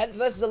Kong. 10th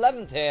versus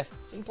 11th here.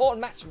 It's an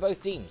important match for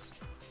both teams.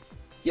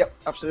 Yep,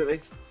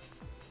 absolutely.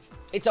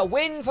 It's a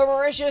win for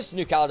Mauritius,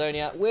 New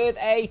Caledonia, with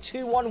a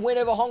 2-1 win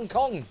over Hong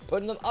Kong,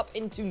 putting them up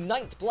into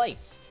 9th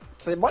place.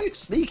 So they might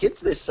sneak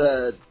into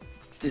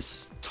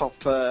this top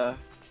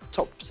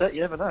set.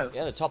 You never know.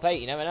 Yeah, the top 8,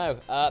 you never know.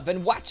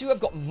 Vanuatu have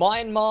got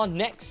Myanmar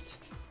next.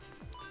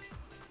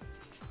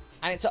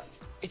 And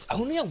it's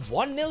only a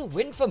 1-0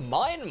 win for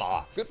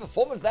Myanmar. Good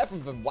performance there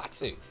from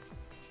Vanuatu.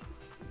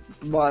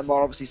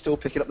 Myanmar obviously still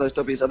picking up those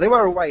W's. They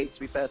were away, to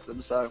be fair to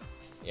them, so...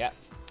 Yeah.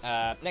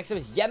 Next up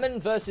is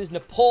Yemen versus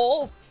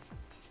Nepal.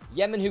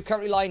 Yemen, who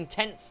currently lie in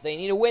 10th. They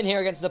need a win here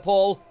against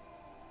Nepal.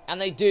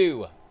 And they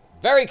do.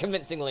 Very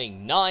convincingly.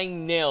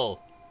 9-0.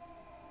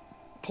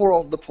 Poor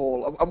old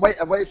Nepal. I'm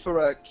waiting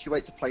for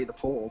Kuwait to play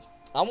Nepal.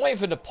 I'm waiting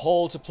for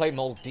Nepal to play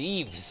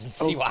Maldives and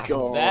see what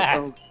happens there.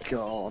 Oh,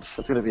 God.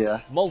 That's going to be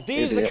a...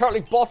 Maldives are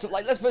currently bottom.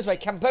 Let's put it this way.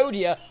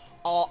 Cambodia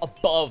are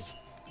above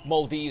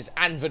Maldives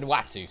and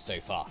Vanuatu so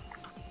far.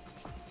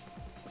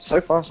 So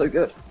far, so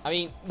good. I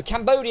mean,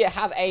 Cambodia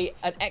have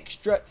an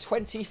extra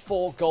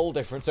 24 goal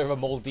difference over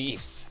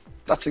Maldives.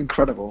 That's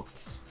incredible.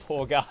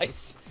 Poor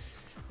guys.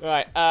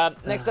 Right,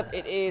 next up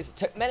it is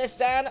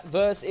Turkmenistan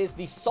versus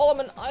the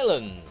Solomon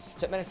Islands.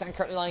 Turkmenistan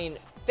currently lying in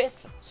 5th,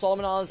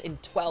 Solomon Islands in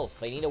 12th.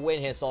 They need a win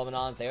here, Solomon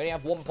Islands. They only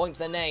have 1 point to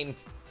their name.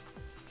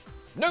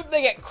 Nope,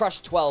 they get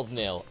crushed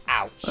 12-0.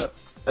 Ouch.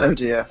 Oh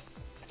dear.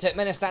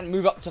 Turkmenistan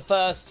move up to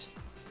first.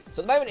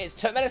 So at the moment it's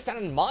Turkmenistan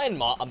and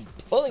Myanmar are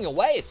pulling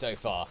away so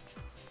far.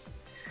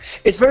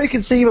 It's very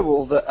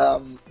conceivable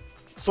that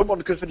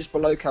someone could finish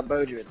below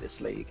Cambodia in this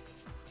league.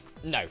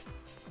 No.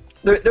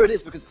 No, it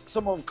is, because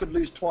someone could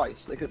lose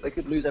twice. They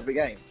could lose every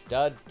game.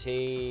 Dud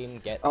team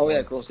get point. point. Yeah,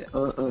 of course, yeah.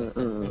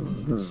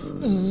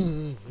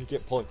 You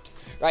get point.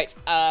 Right,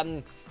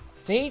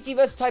 Tahiti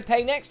versus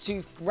Taipei next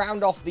to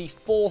round off the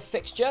 4th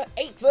fixture.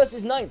 8th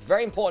versus 9th.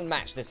 Very important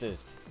match, this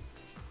is.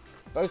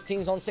 Both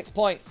teams on 6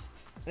 points.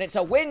 And it's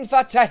a win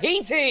for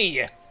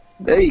Tahiti!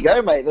 There you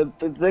go, mate.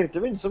 They're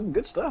doing some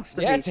good stuff.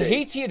 Yeah,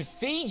 Tahiti and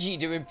Fiji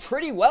doing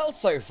pretty well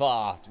so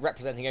far,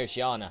 representing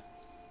Oceania.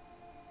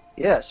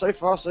 Yeah, so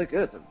far so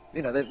good.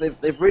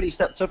 They've really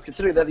stepped up,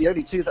 considering they're the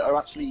only two that are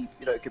actually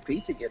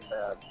competing in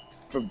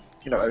from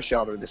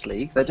Oceania in this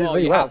league. They're doing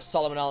really well. You have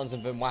Solomon Islands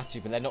and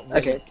Vanuatu, but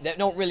they're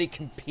not really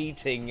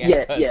competing.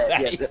 Yeah.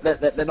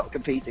 They're not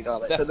competing, are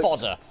they? They're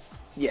fodder.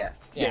 Yeah.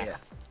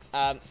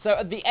 So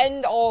at the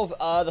end of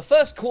the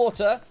first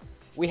quarter,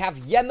 we have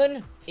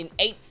Yemen in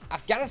 8th,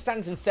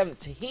 Afghanistan's in 7th,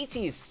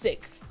 Tahiti is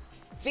 6th,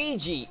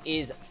 Fiji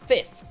is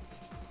 5th,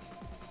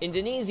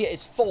 Indonesia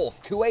is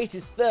 4th, Kuwait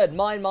is 3rd,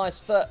 Myanmar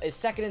is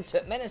 2nd, and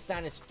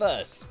Turkmenistan is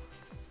 1st.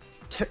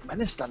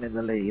 Turkmenistan in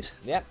the lead.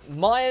 Yep.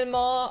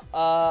 Myanmar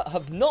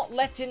have not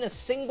let in a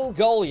single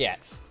goal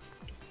yet,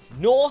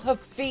 nor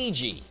have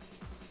Fiji.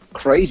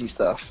 Crazy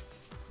stuff.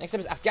 Next up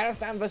is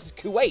Afghanistan versus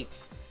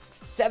Kuwait,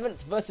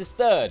 7th versus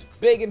 3rd.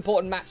 Big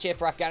important match here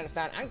for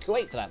Afghanistan and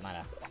Kuwait for that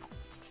matter.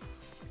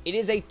 It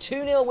is a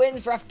 2-0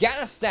 win for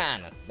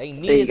Afghanistan. They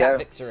needed that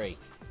victory.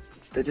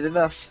 They did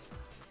enough.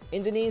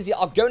 Indonesia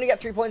are going to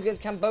get 3 points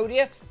against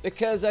Cambodia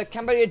because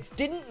Cambodia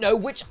didn't know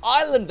which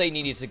island they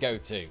needed to go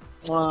to.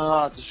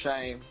 Oh, that's a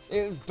shame.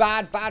 It was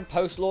bad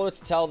postal order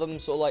to tell them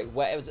sort of like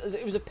where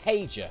it was a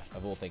pager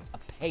of all things.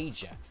 A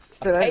pager.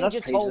 A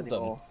pager told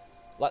them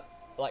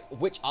like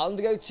which island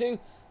to go to,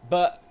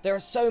 but there are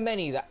so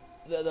many that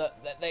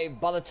they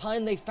by the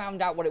time they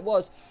found out what it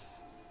was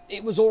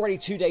already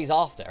 2 days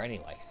after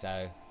anyway,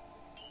 so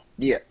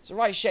Yeah. It's a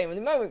right shame. At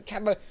the moment,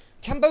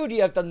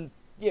 Cambodia have done,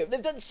 they've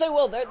done so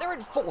well. They're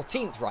in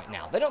 14th right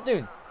now. They're not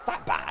doing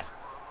that bad.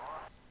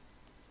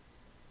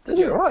 They're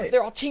doing alright.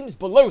 There are teams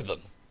below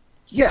them.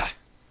 Yeah.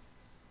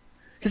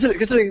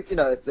 Considering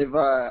they've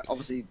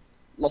obviously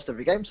lost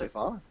every game so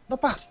far.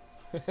 Not bad.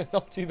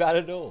 Not too bad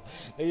at all.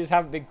 They just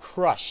haven't been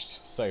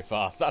crushed so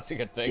far, so that's a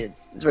good thing. Yeah,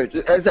 it's very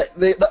true.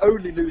 They're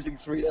only losing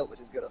 3-0, which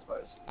is good, I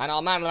suppose. And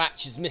our man of the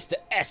match is Mr.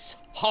 S.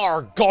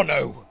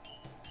 Hargono.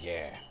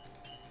 Yeah.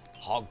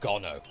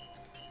 Hargono.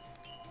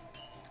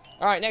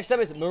 Alright, next up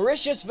is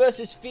Mauritius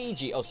versus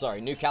Fiji. Oh, sorry,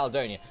 New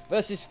Caledonia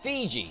versus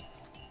Fiji.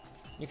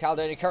 New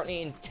Caledonia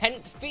currently in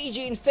 10th,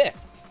 Fiji in 5th.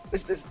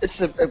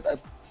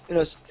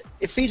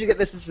 If Fiji get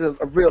this is a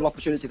real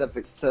opportunity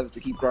to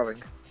keep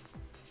growing.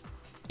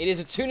 It is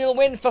a 2-0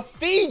 win for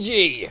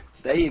Fiji.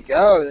 There you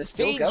go. They're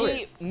still going.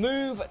 Fiji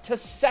move to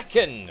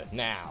 2nd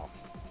now.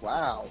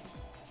 Wow.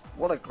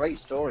 What a great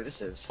story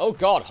this is. Oh,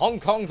 God. Hong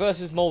Kong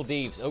versus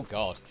Maldives. Oh,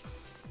 God.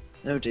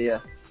 Oh,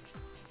 dear.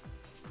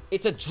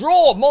 It's a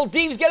draw.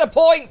 Maldives get a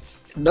point.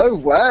 No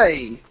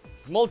way.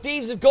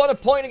 Maldives have got a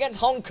point against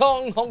Hong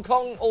Kong. Hong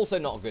Kong also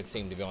not a good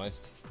team, to be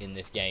honest, in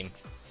this game.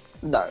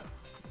 No.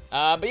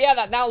 But yeah,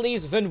 that now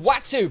leaves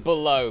Vanuatu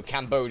below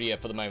Cambodia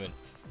for the moment.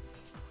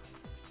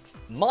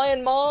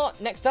 Myanmar,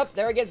 next up,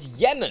 they're against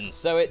Yemen.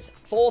 So it's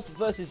 4th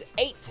versus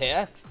 8th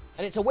here.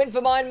 And it's a win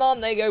for Myanmar,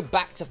 and they go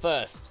back to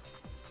 1st.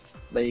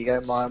 There you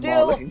go, Myanmar.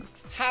 Still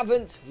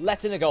haven't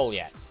let in a goal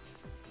yet.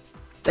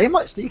 They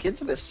might sneak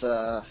into this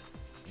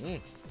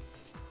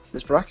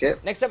this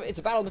bracket. Next up, it's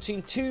a battle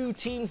between two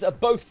teams that are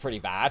both pretty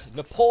bad.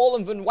 Nepal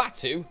and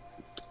Vanuatu.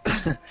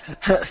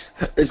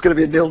 It's going to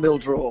be a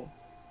 0-0 draw.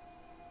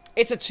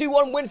 It's a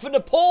 2-1 win for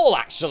Nepal,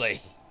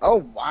 actually. Oh,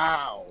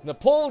 wow.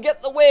 Nepal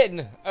get the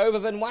win over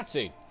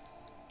Vanuatu.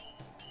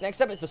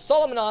 Next up, it's the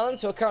Solomon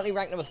Islands, who are currently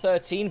ranked number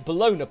 13,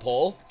 below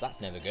Nepal. So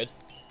that's never good.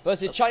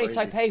 Versus That's Chinese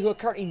crazy. Taipei, who are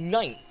currently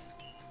 9th.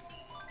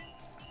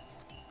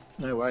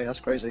 No way, that's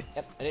crazy.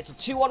 Yep, and it's a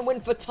 2-1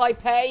 win for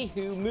Taipei,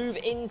 who move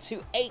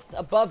into 8th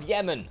above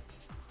Yemen.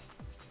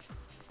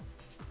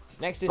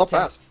 Next is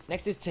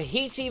Next is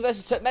Tahiti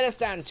versus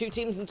Turkmenistan. Two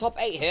teams in the top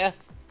 8 here.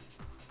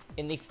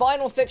 In the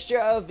final fixture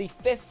of the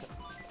 5th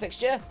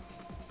fixture,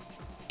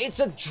 it's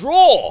a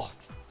draw.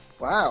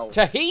 Wow.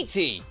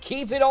 Tahiti,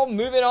 keep it on,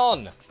 moving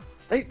on.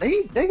 They're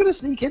going to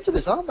sneak into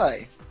this, aren't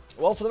they?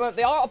 Well, for the moment,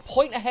 they are a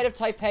point ahead of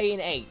Taipei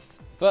in 8th.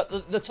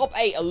 But the top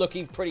 8 are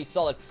looking pretty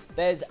solid.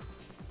 There's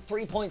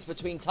 3 points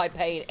between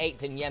Taipei in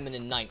 8th and Yemen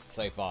in 9th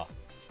so far.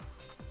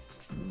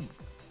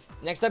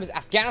 Next up is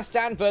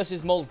Afghanistan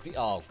versus Maldives.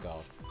 Oh,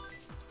 God.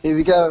 Here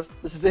we go.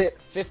 This is it.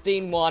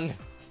 15-1.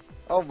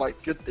 Oh, my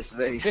goodness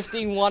me.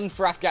 15-1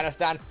 for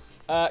Afghanistan.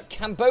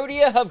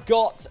 Cambodia have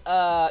got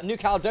New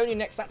Caledonia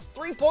next. That's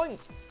 3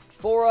 points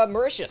for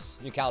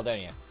Mauritius, New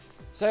Caledonia.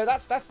 So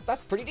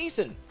that's pretty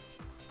decent.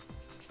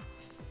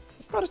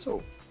 Not at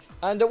all.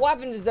 And what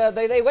happened is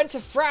they went to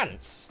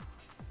France.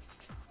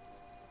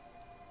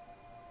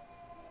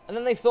 And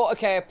then they thought,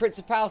 okay, a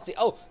principality.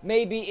 Oh,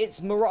 maybe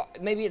it's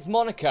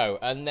Monaco.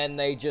 And then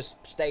they just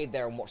stayed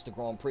there and watched the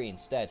Grand Prix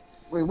instead.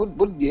 Well,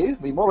 wouldn't you?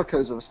 I mean,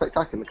 Monaco's a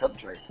spectacular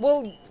country.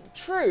 Well,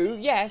 true,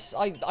 yes.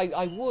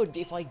 I would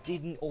if I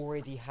didn't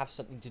already have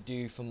something to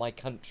do for my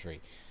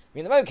country. I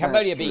mean, at the moment,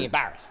 Cambodia being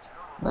embarrassed.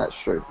 That's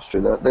true. It's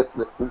true.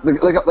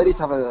 They need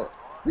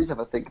to have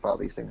a think about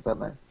these things, don't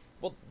they?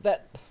 Well,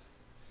 the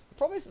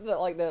problem is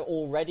that they're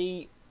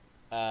already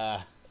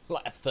like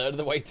a third of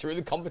the way through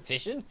the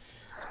competition.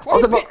 It's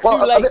probably a bit too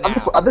late now.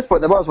 At this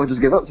point, they might as well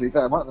just give up. To be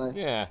fair, might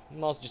they? Yeah,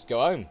 might as well just go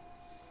home.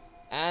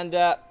 And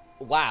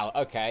wow,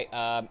 okay.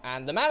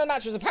 And the man of the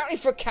match was apparently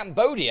for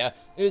Cambodia.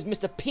 It was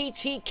Mr.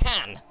 P.T.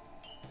 Can.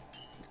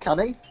 Can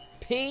he?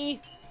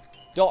 P.T.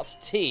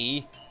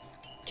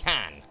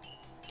 Can.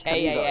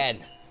 K-A-N.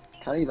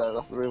 Can he though?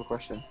 That's the real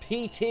question.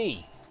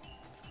 P.T.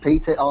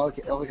 P.T. Oh,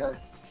 okay.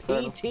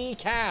 P.T.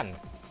 Can.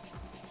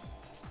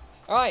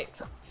 Alright,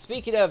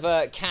 speaking of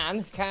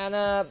can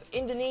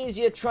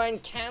Indonesia try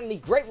and can the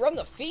great run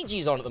that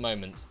Fiji's on at the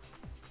moment?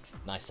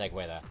 Nice segue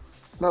there.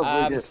 No,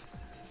 really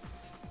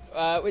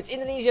good. It's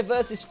Indonesia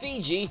versus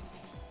Fiji.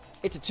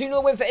 It's a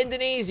 2-0 win for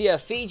Indonesia.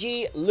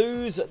 Fiji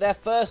lose their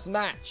first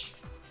match.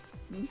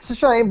 It's a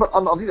shame, but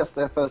I think that's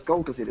their first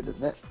goal conceded,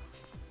 isn't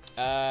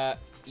it?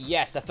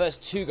 Yes, their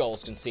first 2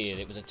 goals conceded.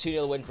 It was a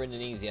 2-0 win for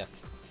Indonesia.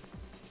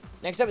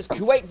 Next up is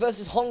Kuwait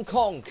versus Hong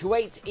Kong.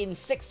 Kuwait's in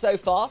 6th so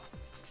far.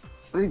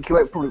 I think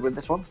Kuwait will probably win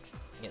this one.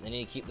 Yeah, they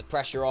need to keep the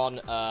pressure on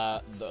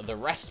the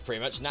rest,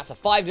 pretty much. And that's a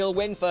 5-0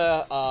 win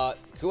for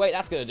Kuwait.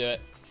 That's going to do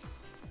it.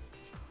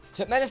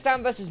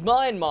 Turkmenistan versus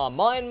Myanmar.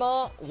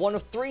 Myanmar, one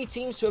of 3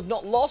 teams to have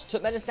not lost.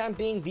 Turkmenistan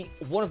being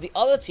one of the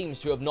other teams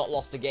to have not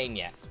lost a game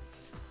yet.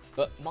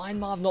 But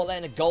Myanmar have not let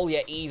in a goal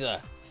yet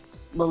either.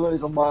 My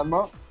money's on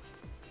Myanmar.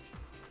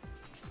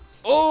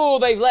 Oh,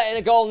 they've let in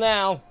a goal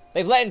now.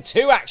 They've let in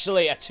 2,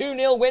 actually. A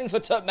 2-0 win for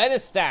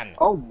Turkmenistan.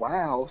 Oh,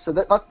 wow. So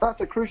that's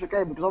a crucial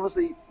game because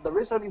obviously there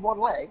is only one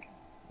leg.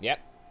 Yep.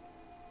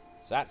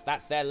 So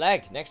that's their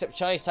leg. Next up,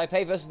 Chinese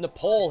Taipei versus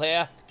Nepal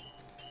here.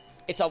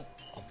 It's a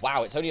Oh,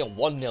 wow, it's only a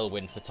 1-0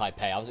 win for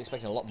Taipei. I was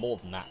expecting a lot more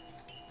than that.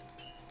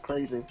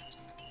 Crazy.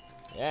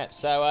 Yeah,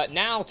 so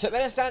now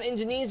Turkmenistan,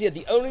 Indonesia,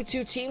 the only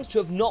two teams to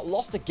have not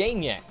lost a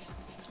game yet.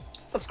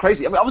 That's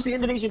crazy. I mean, obviously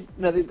Indonesia, you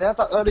know, they had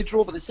that early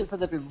draw, but since then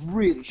they've been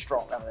really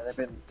strong. I mean, they've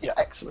been, you know,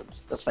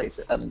 excellent. Let's face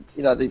it. And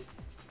you know,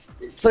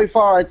 so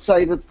far I'd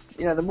say that,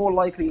 you know, the more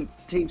likely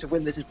team to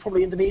win this is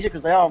probably Indonesia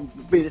because they are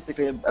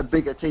realistically a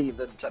bigger team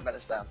than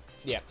Turkmenistan.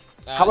 Yeah.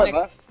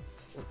 However,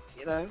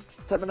 you know,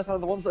 Turkmenistan are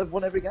the ones that have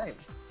won every game.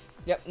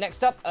 Yep.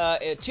 Next up,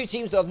 two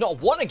teams that have not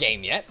won a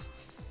game yet.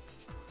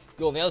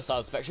 Go on the other side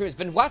of the spectrum is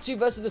Vanuatu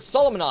versus the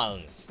Solomon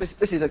Islands. This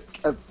is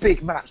a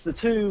big match. The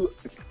two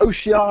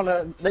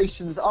Oceania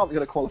nations aren't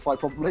going to qualify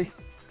probably.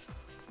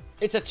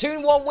 It's a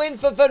 2-1 win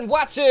for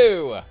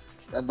Vanuatu.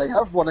 And they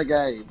have won a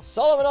game.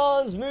 Solomon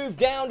Islands moved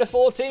down to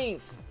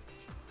 14th.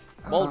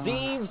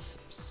 Maldives,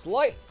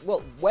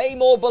 way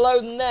more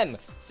below than them.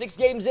 6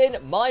 games in,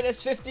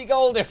 minus 50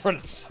 goal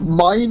difference.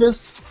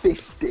 Minus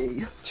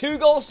 50. 2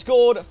 goals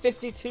scored,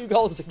 52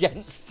 goals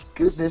against.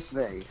 Goodness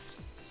me.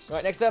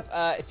 Right, next up,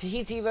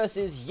 Tahiti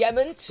versus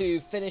Yemen to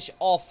finish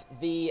off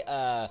the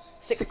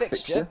sixth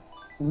fixture.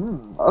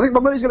 I think my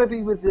money's going to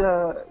be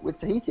with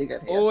Tahiti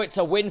again here. Oh, it's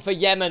a win for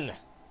Yemen.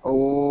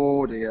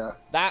 Oh dear.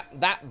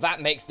 That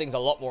makes things a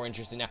lot more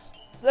interesting now.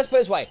 Let's put it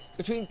this way,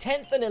 between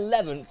 10th and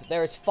 11th,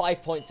 there is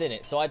 5 points in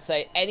it. So I'd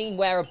say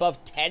anywhere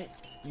above 10th,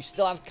 you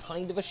still have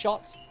kind of a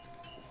shot.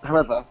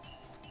 However,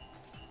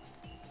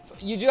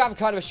 you do have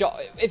kind of a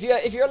shot. If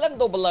you're 11th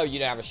or below, you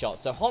don't have a shot.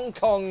 So Hong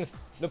Kong,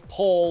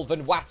 Nepal,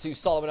 Vanuatu,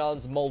 Solomon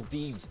Islands,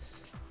 Maldives,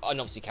 and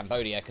obviously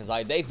Cambodia, because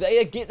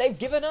they've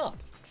given up.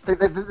 They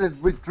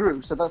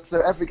withdrew, so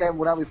every game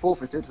will now be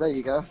forfeited. There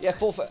you go. Yeah,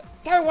 forfeit.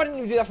 Darren, why didn't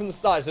you do that from the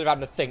start instead of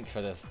having to think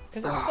for this?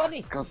 Because it's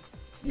funny. God.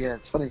 Yeah,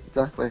 it's funny,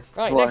 exactly.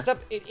 Right, next up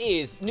it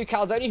is New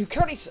Caledonia, who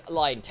currently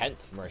lie in 10th,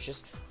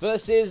 Mauritius,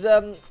 versus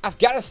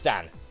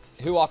Afghanistan,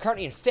 who are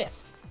currently in 5th.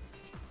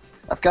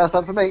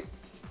 Afghanistan for me.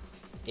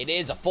 It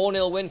is a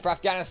 4-0 win for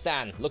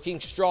Afghanistan, looking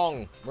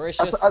strong.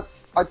 Mauritius.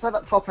 I'd say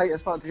that top 8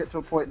 is starting to get to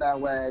a point now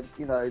where,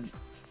 you know,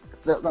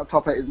 that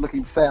top 8 is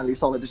looking fairly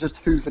solid. It's just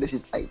who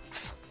finishes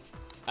 8th.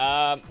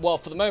 Well,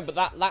 for the moment,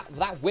 but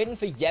that win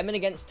for Yemen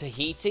against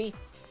Tahiti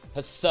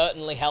has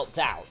certainly helped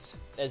out.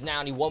 There's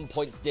now only 1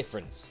 point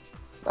difference.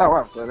 Oh,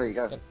 wow, so there you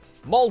go.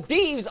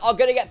 Maldives are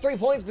going to get 3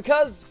 points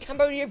because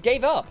Cambodia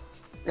gave up.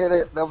 Yeah,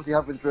 they obviously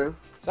have withdrew.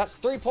 So that's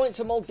 3 points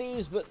for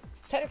Maldives, but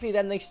technically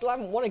then they still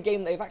haven't won a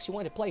game they've actually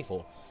wanted to play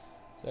for.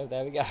 So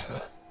there we go.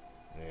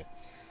 Yeah.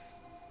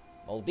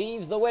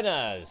 Maldives the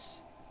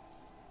winners.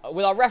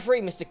 With our referee,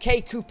 Mr.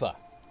 K. Cooper.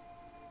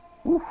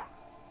 Oof.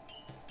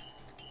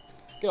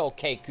 Good old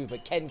K. Cooper,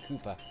 Ken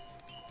Cooper.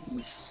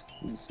 Yes.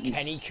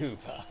 Kenny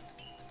Cooper.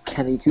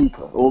 Kenny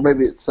Cooper. Or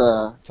maybe it's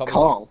Carl.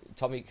 Carl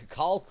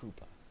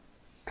Cooper.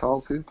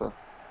 Carl Cooper.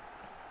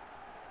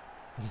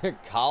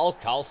 Carl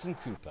Carlson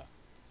Cooper.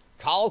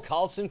 Carl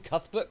Carlson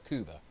Cuthbert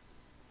Cooper.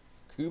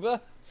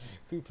 Cooper?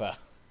 Cooper.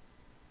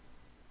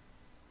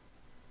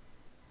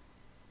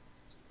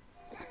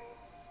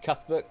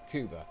 Cuthbert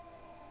Cooper.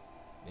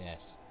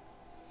 Yes.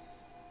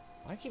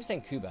 I keep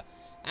saying Cooper.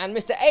 And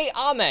Mr. A.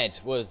 Ahmed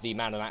was the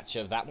man of the match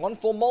of that one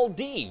for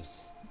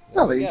Maldives.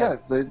 There you go.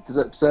 They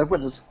deserve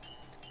winners.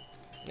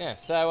 Yeah,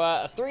 so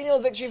a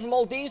 3-0 victory for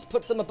Maldives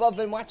puts them above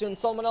Vanuatu and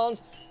Solomon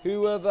Islands,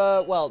 who have,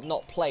 well,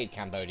 not played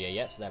Cambodia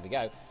yet, so there we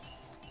go.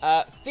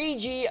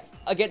 Fiji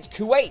against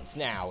Kuwait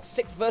now,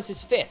 6th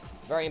versus 5th.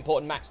 Very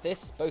important match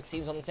this. Both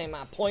teams on the same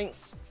amount of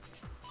points.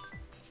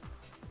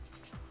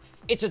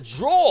 It's a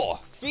draw.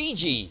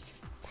 Fiji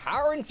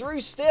powering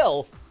through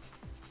still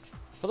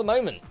for the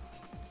moment.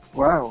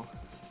 Wow.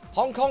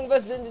 Hong Kong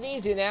versus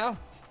Indonesia now.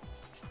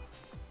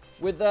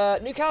 With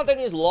New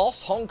Caledonia's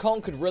loss, Hong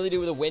Kong could really do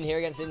with a win here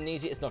against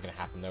Indonesia. It's not going to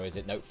happen though, is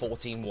it? Nope,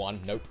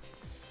 14-1. Nope.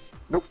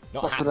 Nope,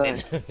 not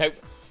happening. Nope.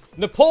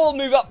 Nepal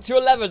move up to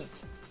 11th.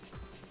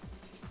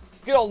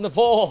 Good old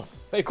Nepal.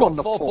 They've got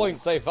 4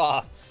 points so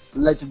far.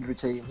 Legendary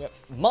team. Yep.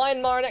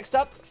 Myanmar next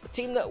up. A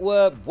team that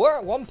were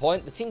at one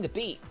point the team to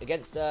beat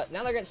against, now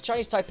they're against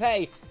Chinese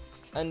Taipei.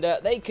 And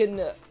they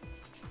can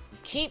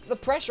keep the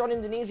pressure on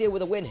Indonesia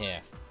with a win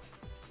here.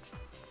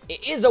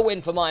 It is a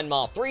win for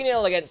Myanmar.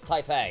 3-0 against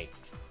Taipei.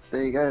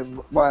 There you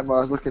go.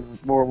 Myanmar is looking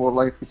more and more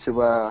likely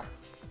to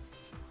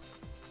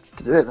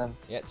do it then.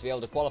 Yeah, to be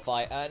able to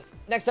qualify.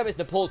 Next up is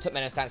Nepal,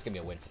 Turkmenistan. It's going to be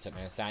a win for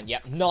Turkmenistan.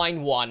 Yep,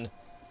 9-1.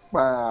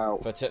 Wow.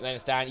 For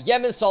Turkmenistan.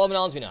 Yemen, Solomon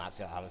Islands. We know that's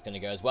how it's going to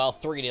go as well.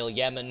 3-0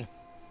 Yemen.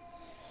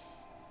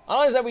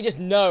 Honestly, we just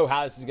know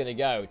how this is going to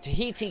go.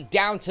 Tahiti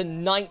down to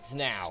 9th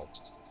now.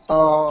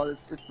 Oh,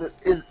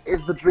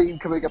 is the dream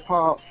coming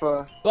apart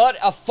for... But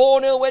a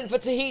 4-0 win for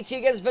Tahiti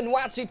against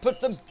Vanuatu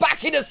puts them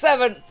back into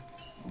 7th.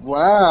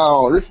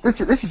 Wow, these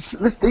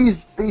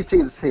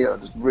teams here are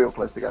just real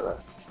close together.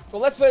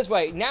 Well, let's put it this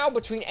way. Now,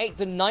 between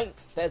 8th and 9th,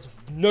 there's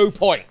no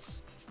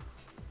points.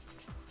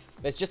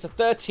 There's just a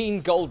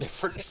 13-goal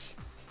difference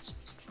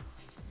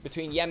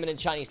between Yemen and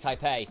Chinese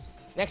Taipei.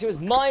 Next, it was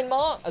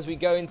Myanmar, as we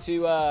go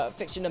into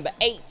fixture number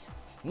 8.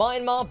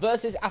 Myanmar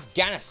versus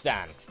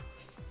Afghanistan.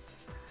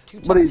 Two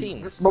top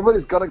teams. My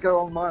money's got to go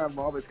on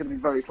Myanmar, but it's going to be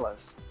very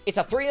close. It's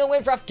a 3-0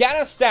 win for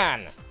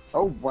Afghanistan.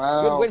 Oh,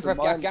 wow. Good win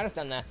for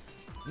Afghanistan there.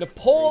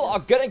 Nepal are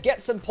going to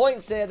get some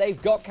points here.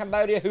 They've got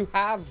Cambodia, who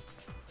have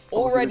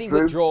already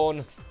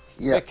withdrawn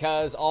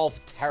because of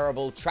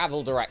terrible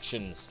travel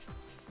directions.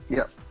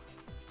 Yep.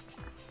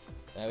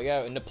 There we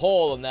go.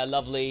 Nepal and their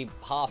lovely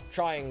half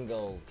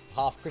triangle,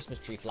 half Christmas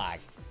tree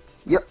flag.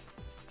 Yep.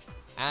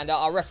 And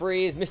our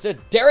referee is Mr.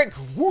 Derek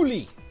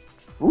Woolley.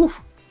 Oof.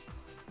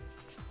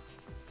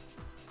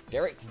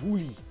 Derek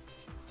Woolley.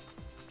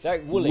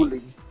 Derek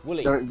Woolley.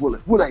 Woolley. Derek Woolley.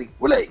 Woolley.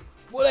 Woolley.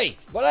 Woolley.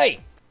 Woolley.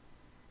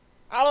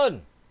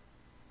 Alan.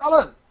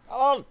 Alan.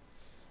 Alan.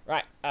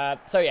 Right.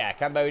 So yeah,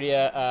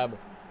 Cambodia.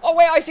 Oh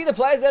wait, I see the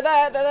players. They're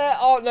there. They're there.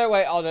 Oh no,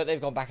 wait. Oh no, they've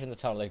gone back in the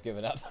tunnel. They've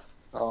given up.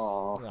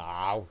 Oh.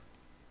 No.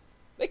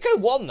 They could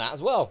have won that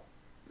as well.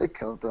 They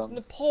could have done. It's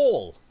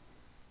Nepal.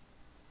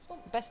 It's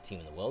not the best team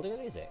in the world,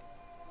 really, is it?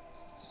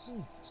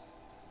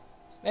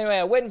 Anyway,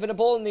 a win for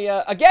Nepal in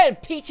the again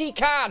PT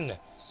Khan.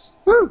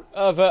 Woo.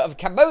 Of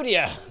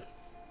Cambodia.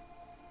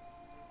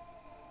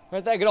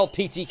 Right there, good old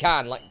PT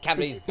Khan, like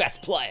Cambodia's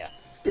best player.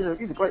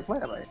 He's a great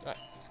player, mate. Right.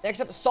 Next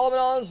up, Solomon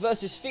Islands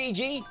versus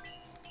Fiji.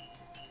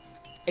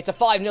 It's a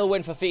 5-0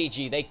 win for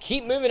Fiji. They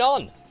keep moving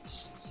on.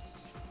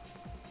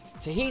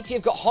 Tahiti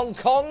have got Hong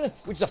Kong,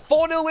 which is a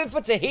 4-0 win for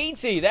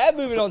Tahiti. They're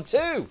moving on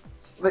too.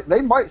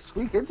 They might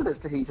squeak into this,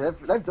 Tahiti.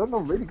 They've done a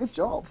really good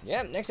job.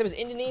 Yeah, next up is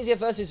Indonesia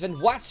versus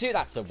Vanuatu.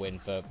 That's a win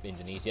for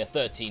Indonesia.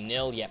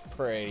 13-0. Yeah,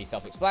 pretty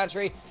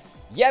self-explanatory.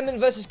 Yemen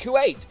versus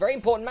Kuwait. Very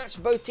important match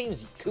for both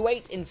teams.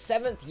 Kuwait in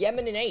 7th,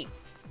 Yemen in 8th.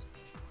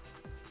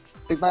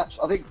 Big match.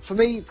 I think, for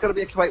me, it's going to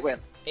be a Kuwait win.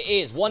 It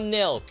is.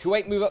 1-0.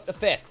 Kuwait move up to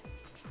 5th.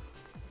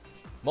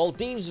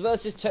 Maldives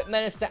versus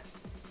Turkmenistan.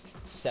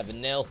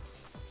 7-0.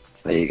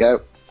 There you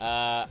go.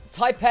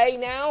 Taipei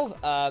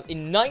now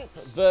in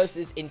 9th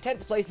versus in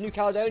 10th place New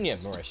Caledonia,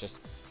 Mauritius.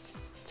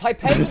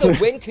 Taipei with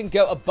a win can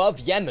go above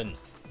Yemen.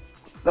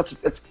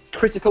 It's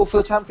critical for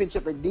the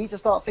championship. They need to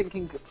start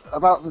thinking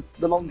about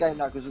the long game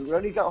now because we've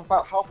only got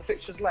about half the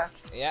fixtures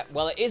left. Yeah,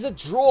 well, it is a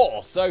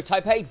draw, so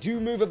Taipei do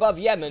move above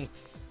Yemen.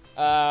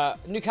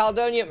 New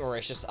Caledonia and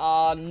Mauritius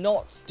are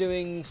not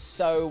doing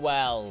so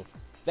well.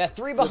 They're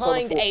 3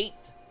 behind 8th,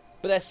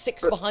 but they're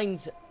 6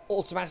 behind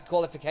automatic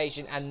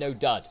qualification and no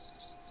dud.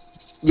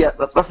 Yeah,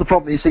 that's the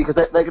problem you see because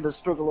they're going to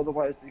struggle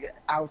otherwise to get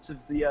out of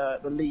the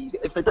league.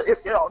 If they,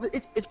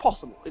 it's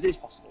possible. It is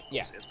possible.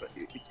 Yeah, but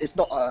it's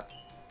not a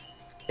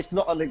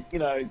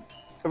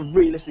a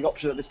realistic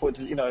option at this point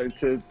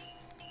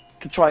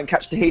to try and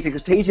catch Tahiti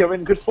because Tahiti are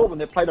in good form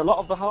and they've played a lot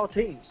of the hard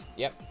teams.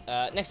 Yep.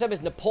 Next up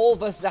is Nepal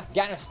versus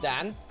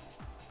Afghanistan.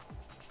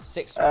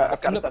 6.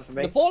 Afghanistan for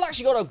me. Nepal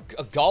actually got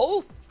a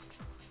goal.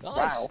 Nice.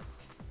 Wow.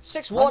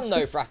 6-1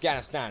 though for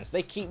Afghanistan, so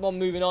they keep on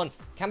moving on.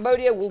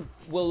 Cambodia will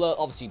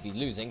obviously be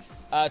losing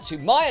to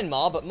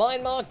Myanmar, but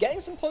Myanmar getting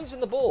some points on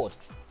the board.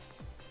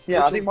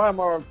 Yeah, I think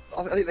Myanmar,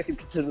 I think they can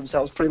consider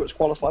themselves pretty much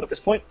qualified at this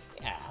point.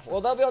 Yeah, well,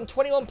 they'll be on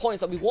 21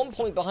 points. They'll be 1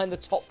 point behind the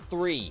top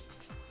 3,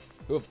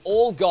 who have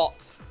all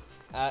got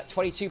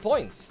 22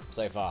 points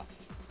so far.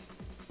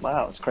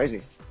 Wow, that's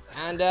crazy.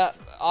 And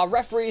our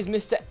referee is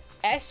Mr.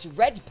 S.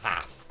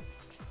 Redpath.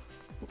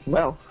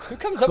 Well, who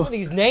comes up with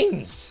these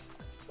names?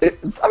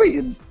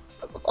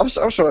 I'm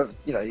sure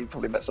you've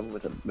probably met someone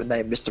with the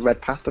name Mr.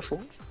 Redpath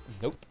before.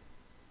 Nope.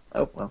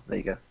 Oh well, there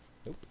you go.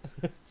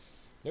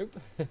 Nope.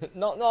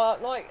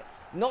 Nope.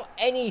 Not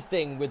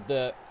anything with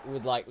the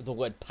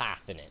word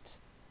path in it.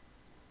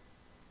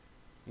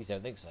 You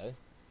don't think so?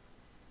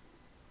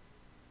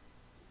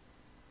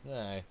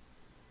 No.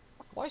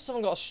 Why has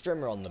someone got a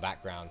strimmer on the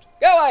background?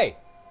 Go away!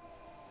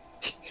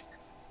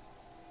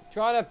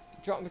 Trying to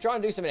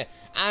do something here.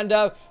 And,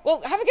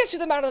 well, have a guess who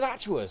the man of the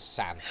match was,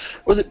 Sam.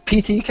 Was it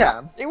PT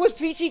Can? It was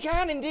PT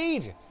Can,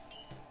 indeed.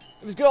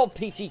 It was good old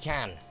PT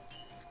Can.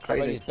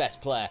 Crazy. His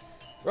best player.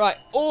 Right.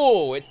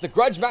 Oh, it's the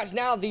grudge match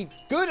now. The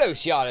good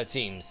Oceania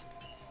teams.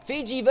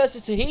 Fiji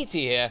versus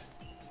Tahiti here.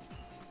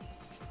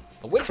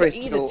 A win for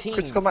either team.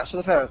 Critical match for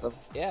the pair of them.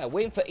 Yeah, a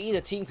win for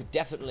either team could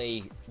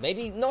definitely,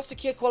 maybe not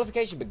secure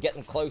qualification, but get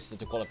them closer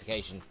to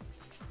qualification.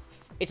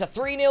 It's a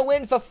 3-0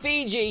 win for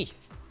Fiji.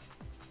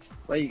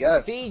 There you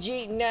go.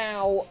 Fiji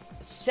now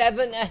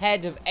 7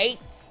 ahead of 8th.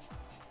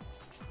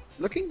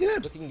 Looking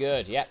good. Looking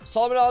good, yeah.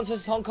 Solomon Islands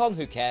versus Hong Kong,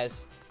 who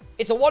cares?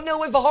 It's a 1-0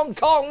 win for Hong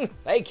Kong.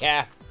 They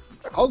care.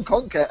 Hong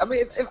Kong care. I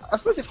mean, I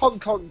suppose if Hong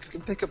Kong can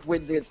pick up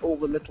wins against all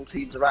the little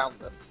teams around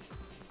them,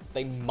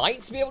 they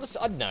might be able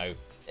to. I don't know.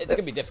 It's going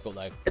to be difficult,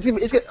 though. It's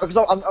because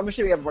I'm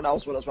assuming everyone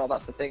else will as well.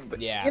 That's the thing.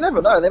 But yeah, you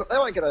never know. They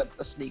might get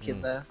a sneak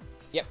in there.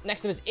 Yep.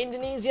 Next up is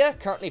Indonesia,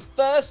 currently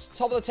 1st,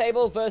 top of the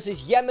table,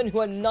 versus Yemen,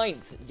 who are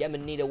 9th.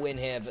 Yemen need a win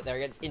here, but they're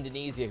against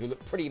Indonesia, who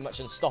look pretty much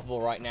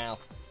unstoppable right now.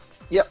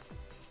 Yep.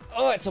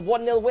 Oh, it's a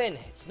 1-0 win.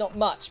 It's not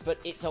much, but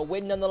it's a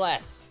win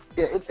nonetheless.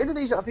 Yeah,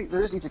 Indonesia, I think they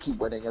just need to keep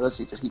winning, and they just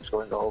need to keep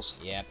scoring goals.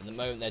 Yeah, at the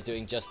moment they're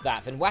doing just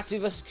that.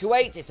 Vanuatu versus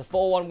Kuwait, it's a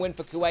 4-1 win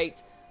for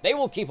Kuwait. They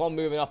will keep on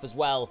moving up as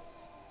well.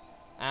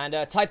 And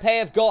Taipei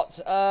have got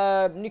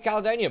New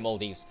Caledonia,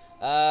 Maldives.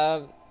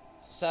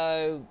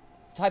 So,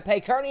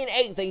 Taipei currently in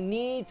 8th. They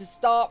need to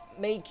start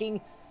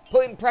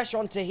putting pressure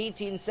on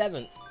Tahiti in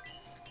 7th.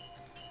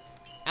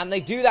 And they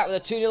do that with a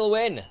 2-0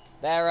 win.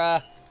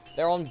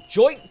 They're on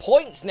joint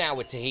points now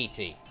with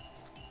Tahiti.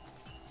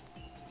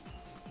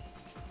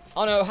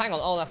 Oh no, hang on.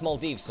 Oh, that's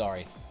Maldives,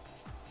 sorry.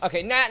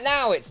 Okay,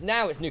 now it's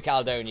New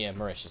Caledonia,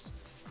 Mauritius.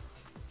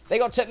 They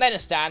got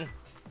Turkmenistan.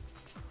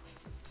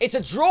 It's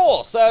a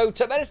draw, so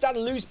Turkmenistan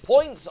lose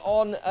points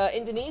on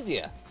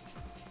Indonesia.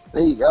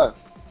 There you go.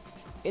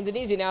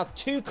 Indonesia now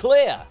 2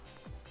 clear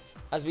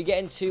as we get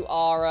into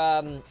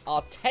our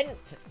 10th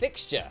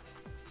fixture.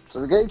 So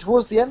we're getting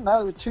towards the end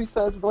now. We're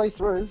 2/3 of the way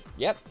through.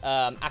 Yep.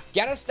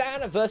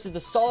 Afghanistan versus the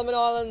Solomon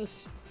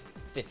Islands.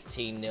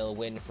 15-0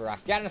 win for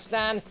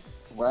Afghanistan.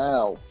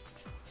 Wow.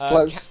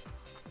 Close.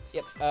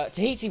 Yep.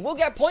 Tahiti will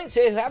get points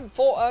here. They haven't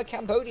fought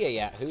Cambodia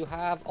yet, who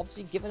have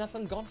obviously given up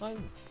and gone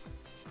home.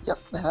 Yep,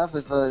 they have.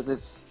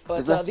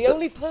 But the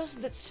only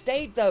person that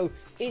stayed, though,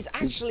 is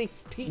actually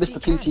PT Mr.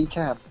 PT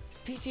Can.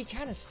 PT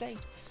Can has stayed.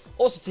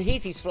 Also,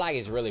 Tahiti's flag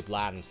is really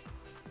bland.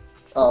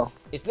 Oh.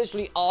 It's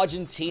literally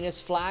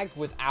Argentina's flag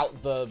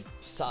without the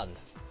sun.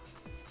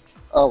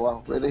 Oh,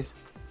 well, really?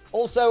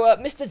 Also,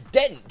 Mr.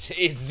 Dent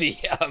is the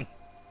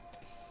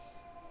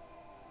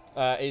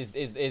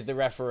is the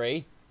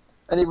referee.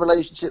 Any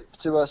relationship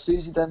to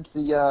Susie Dent,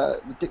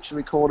 the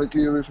dictionary corner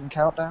guru from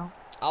Countdown?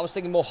 I was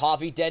thinking more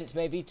Harvey Dent,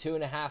 maybe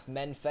 2.5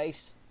 men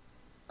face.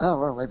 Oh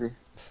well, maybe.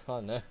 Oh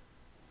no.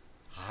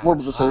 One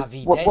of the two.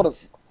 One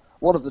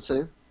of the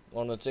two.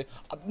 One of the two.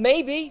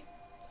 Maybe.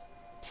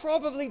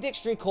 Probably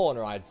Dictionary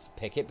Corner, I'd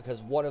pick it,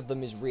 because one of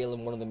them is real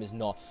and one of them is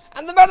not.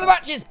 And the man of the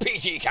match is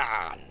PT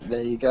Can.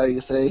 There you go,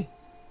 you see.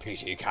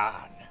 PT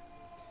Can.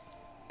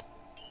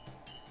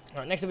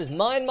 Alright, next up is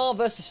Myanmar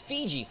versus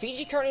Fiji.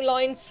 Fiji currently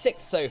lying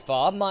 6th so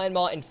far,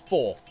 Myanmar in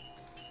 4th.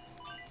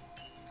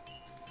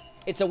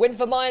 It's a win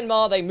for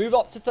Myanmar, they move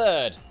up to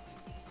 3rd.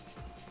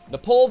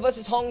 Nepal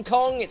versus Hong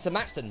Kong, it's a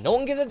match that no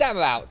one gives a damn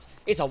about.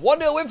 It's a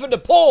 1-0 win for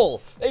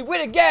Nepal, they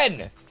win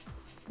again.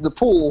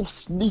 Nepal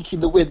sneaking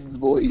the wins,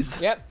 boys.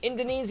 Yep,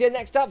 Indonesia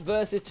next up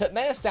versus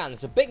Turkmenistan.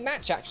 It's a big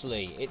match,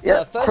 actually. It's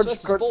first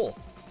versus 4th.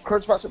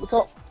 Crunch match at the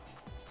top.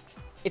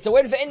 It's a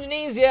win for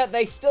Indonesia.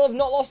 They still have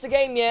not lost a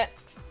game yet.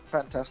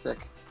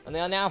 Fantastic. And they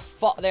are now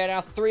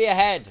 3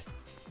 ahead.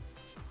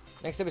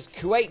 Next up is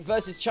Kuwait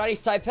versus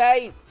Chinese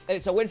Taipei. And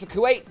it's a win for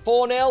Kuwait,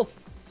 4-0.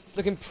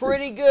 Looking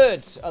pretty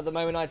good at the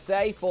moment, I'd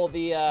say, for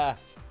the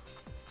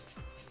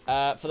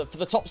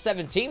top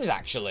 7 teams,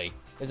 actually.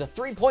 There's a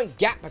 3-point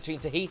gap between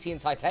Tahiti and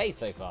Taipei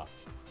so far.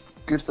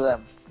 Good for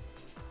them.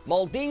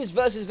 Maldives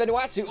versus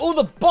Vanuatu. Oh,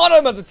 the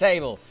bottom of the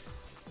table.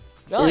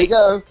 Nice. There you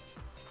go.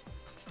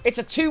 It's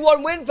a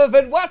 2-1 win for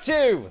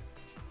Vanuatu.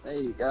 There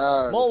you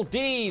go.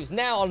 Maldives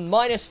now on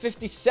minus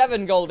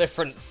 57 goal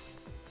difference.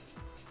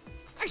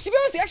 Actually, to be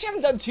honest, they actually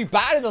haven't done too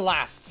bad in the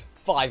last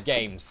 5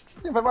 games.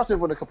 Yeah, Vanuatu have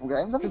won a couple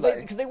games, haven't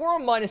they? Because they were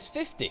on minus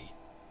 50.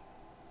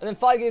 And then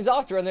 5 games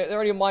after, and they're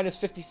already on minus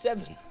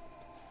 57.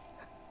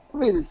 I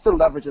mean, it's still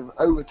an average of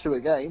over 2 a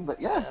game, but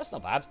yeah. That's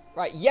not bad.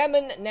 Right,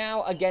 Yemen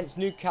now against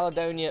New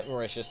Caledonia,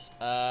 Mauritius.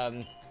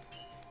 9th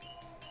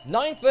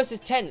versus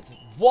 10th.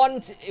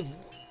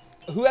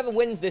 Whoever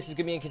wins this is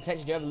going to be in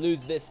contention. Whoever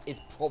loses this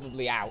is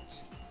probably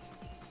out.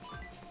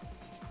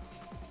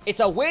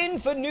 It's a win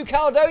for New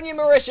Caledonia,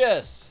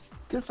 Mauritius.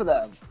 Good for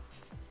them.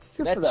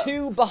 They're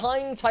 2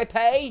 behind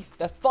Taipei.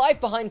 They're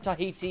 5 behind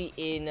Tahiti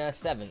in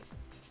 7th.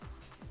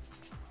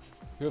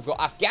 We've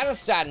got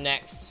Afghanistan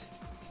next.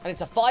 And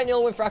it's a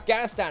 5-0 win for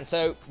Afghanistan,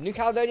 so New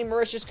Caledonia and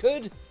Mauritius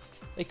could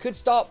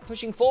start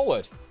pushing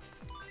forward.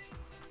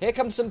 Here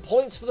comes some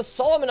points for the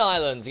Solomon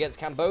Islands against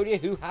Cambodia,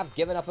 who have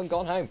given up and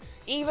gone home.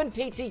 Even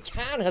PT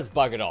Can has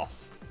buggered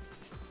off.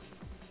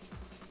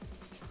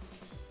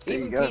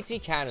 Even PT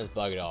Can has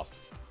buggered off.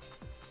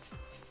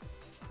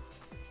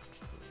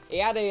 He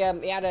had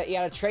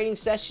a training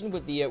session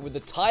with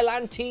the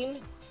Thailand team,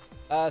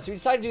 so he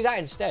decided to do that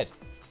instead.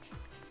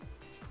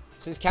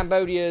 Since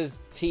Cambodia's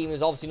team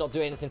is obviously not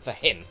doing anything for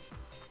him.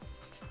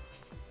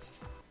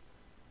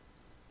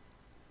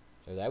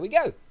 So there we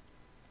go.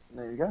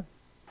 There you go.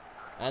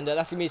 And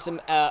that's going to be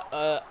some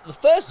the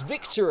first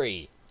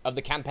victory of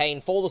the campaign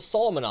for the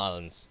Solomon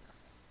Islands.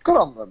 Good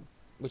on them.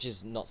 Which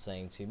is not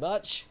saying too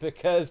much,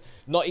 because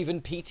not even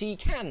PT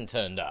Can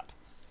turned up.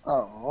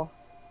 Oh.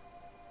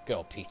 Good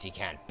old PT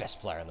Can, best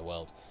player in the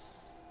world.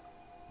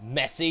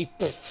 Messi,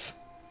 pff.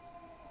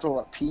 It's all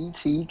about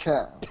PT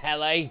Can.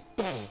 Pele,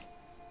 pff.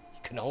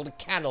 Can hold a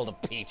candle to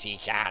PT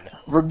Can.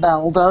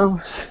 Ronaldo.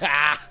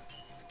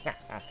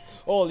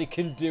 All he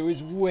can do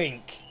is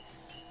wink.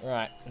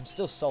 Right, I'm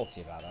still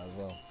salty about that as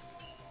well.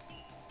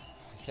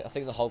 I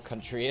think the whole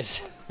country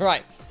is.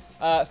 Right,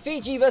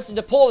 Fiji versus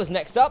Nepal is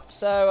next up,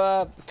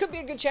 so could be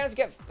a good chance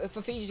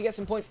for Fiji to get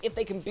some points if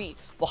they can beat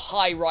the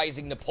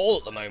high-rising Nepal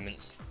at the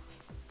moment.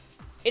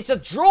 It's a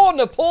draw.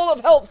 Nepal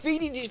have helped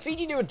Fiji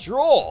do a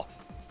draw.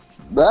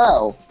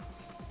 Wow.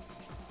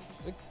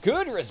 It's a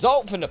good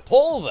result for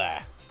Nepal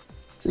there.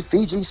 See,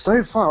 Fiji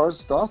so far is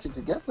starting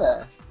to get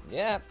there.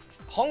 Yeah.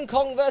 Hong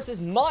Kong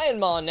versus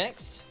Myanmar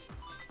next.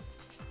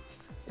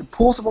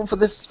 important one for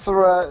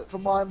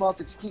Myanmar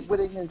to keep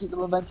winning and keep the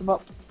momentum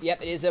up.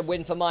 Yep, it is a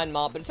win for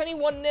Myanmar, but it's only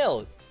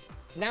 1-0.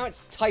 Now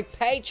it's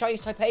Taipei,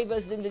 Chinese Taipei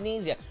versus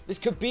Indonesia. This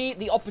could be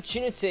the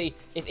opportunity,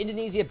 if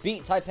Indonesia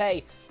beat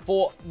Taipei,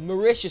 for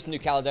Mauritius, New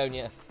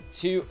Caledonia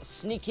to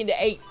sneak into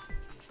 8th.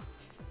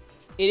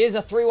 It is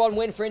a 3-1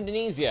 win for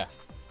Indonesia.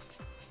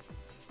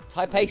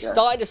 Taipei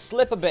starting to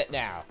slip a bit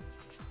now.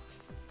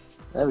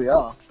 There we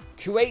are.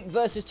 Kuwait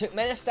versus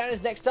Turkmenistan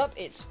is next up.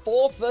 It's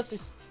 4th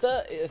versus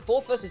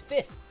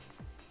 5th.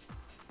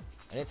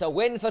 And it's a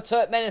win for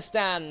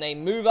Turkmenistan. They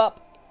move up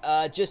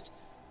just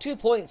 2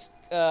 points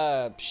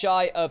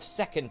shy of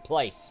 2nd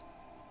place.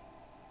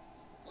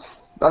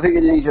 I think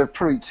Indonesia are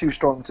pretty too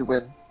strong to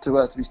win,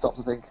 to be stopped,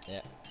 I think.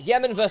 Yeah.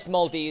 Yemen versus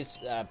Maldives,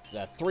 a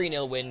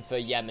 3-0 win for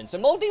Yemen. So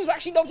Maldives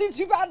actually not doing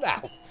too bad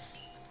now.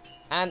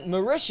 And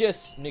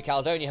Mauritius, New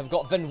Caledonia, have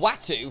got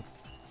Vanuatu,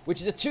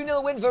 which is a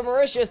 2-0 win for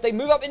Mauritius. They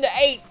move up into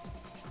 8th.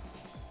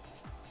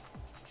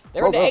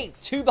 They're into 8th,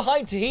 2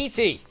 behind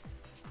Tahiti.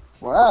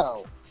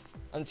 Wow.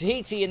 And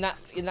Tahiti in that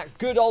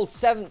good old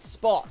 7th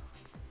spot.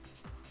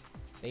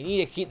 They need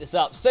to keep this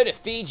up. So do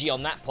Fiji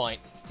on that point.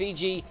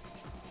 Fiji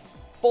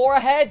 4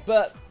 ahead,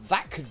 but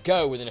that could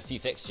go within a few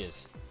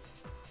fixtures.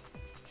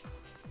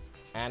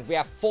 And we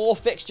have 4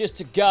 fixtures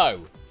to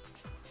go.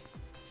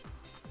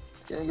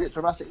 It's getting a bit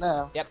dramatic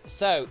now. Yep,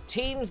 so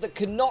teams that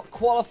could not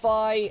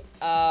qualify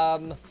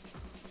and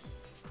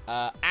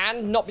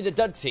not be the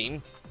dud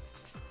team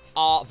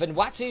are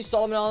Vanuatu,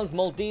 Solomon Islands,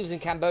 Maldives, and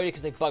Cambodia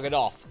because they buggered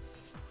off.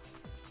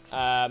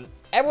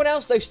 Everyone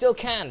else, though, still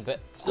can, but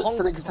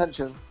Still in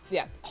contention.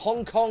 Yeah,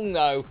 Hong Kong,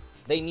 though,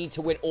 they need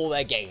to win all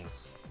their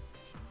games.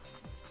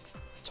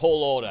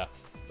 Tall order.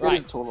 Right. It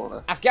is a tall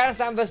order.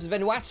 Afghanistan versus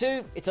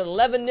Vanuatu. It's an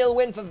 11-0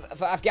 win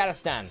for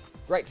Afghanistan.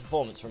 Great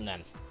performance from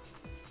them.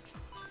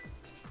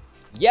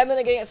 Yemen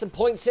are going to get some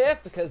points here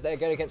because they're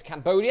going against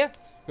Cambodia,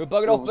 who are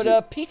buggered off,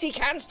 but PT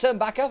Can's turned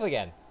back up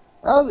again.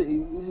 Oh,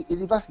 is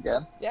he back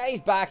again? Yeah, he's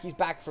back. He's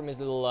back from his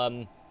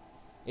little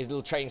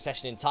training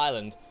session in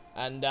Thailand.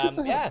 And,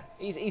 yeah,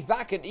 he's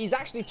back, and he's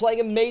actually playing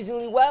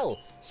amazingly well.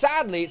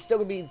 Sadly, it's still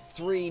going to be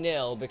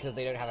 3-0 because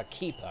they don't have a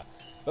keeper.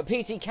 But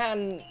PT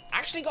Can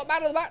actually got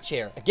man of the match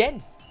here.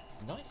 Again.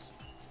 Nice.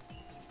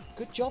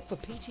 Good job for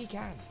PT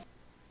Can.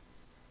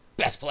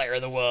 Best player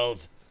in the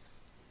world.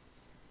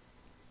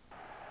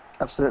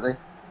 Absolutely.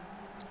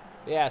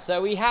 Yeah,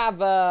 so we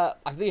have, I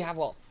think we have,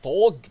 what,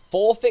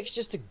 four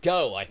fixtures to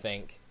go, I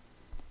think.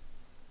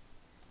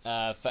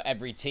 For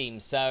every team.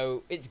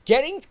 So, it's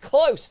getting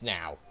close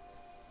now.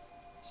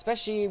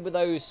 Especially with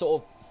those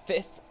sort of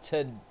 5th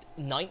to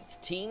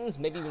 9th teams,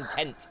 maybe even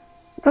 10th.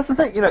 That's the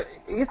thing,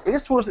 it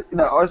gets towards,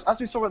 as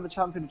we saw in the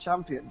Champion of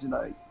Champions,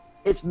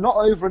 it's not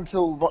over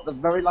until the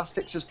very last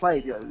fixture's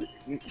played.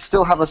 You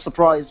still have a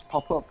surprise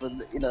pop up,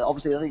 and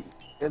obviously I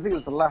think it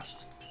was the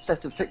last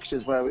set of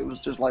fixtures where it was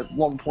just like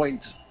 1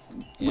 point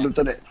would have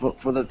done it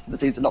for the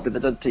team to not be the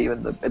dud team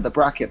in the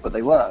bracket, but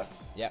they were.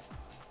 Yep.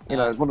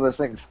 It's one of those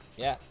things.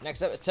 Yeah.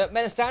 Next up is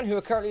Turkmenistan, who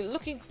are currently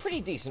looking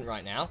pretty decent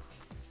right now,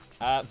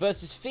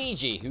 versus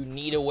Fiji, who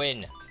need a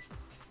win.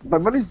 My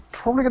money's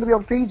probably going to be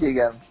on Fiji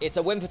again. It's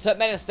a win for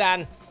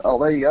Turkmenistan.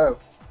 Oh, there you go.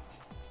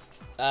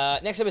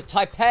 Next up is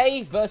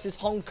Taipei versus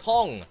Hong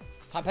Kong.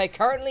 Taipei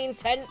currently in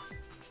 10th.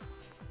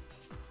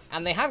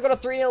 And they have got a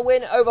 3-0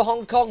 win over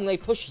Hong Kong. They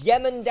push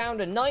Yemen down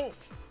to 9th.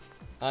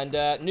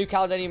 And New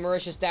Caledonia and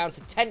Mauritius down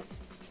to 10th.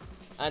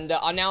 And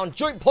are now on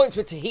joint points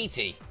with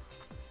Tahiti.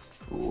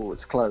 Ooh,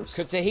 it's close.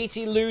 Could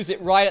Tahiti lose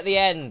it right at the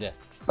end?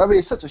 I mean,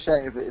 it's such a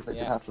shame if it could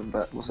happen,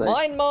 but we'll see.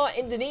 Myanmar,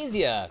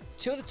 Indonesia.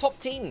 2 of the top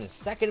teams.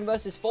 2nd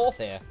versus 4th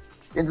here.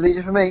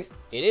 Indonesia for me.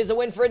 It is a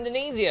win for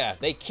Indonesia.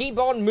 They keep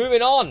on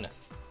moving on.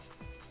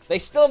 They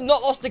still have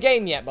not lost a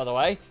game yet, by the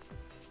way.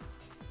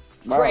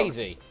 Wow.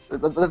 Crazy.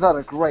 They've had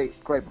a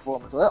great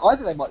performance. I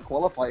think they might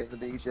qualify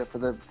Indonesia for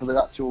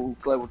the actual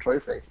global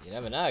trophy. You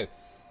never know.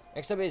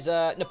 Next up is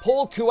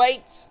Nepal,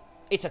 Kuwait.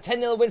 It's a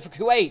 10-0 win for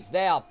Kuwait.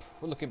 They are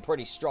looking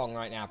pretty strong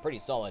right now, pretty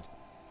solid.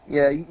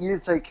 Yeah, you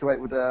did say Kuwait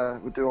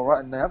would do all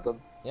right, and they have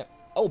done. Yep.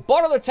 Oh,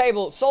 bottom of the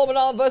table, Solomon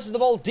Islands versus the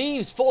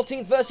Maldives,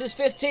 14th versus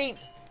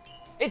 15th.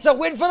 It's a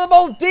win for the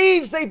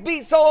Maldives. They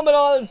beat Solomon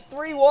Islands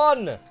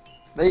 3-1.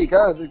 There you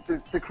go,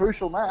 the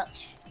crucial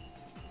match.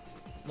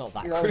 Not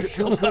that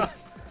crucial.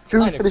 Who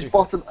would finish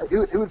bottom?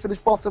 Who would finish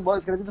bottom? Well,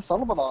 it's going to be the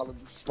Solomon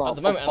Islands. Well, at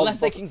the moment, unless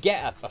they can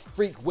get a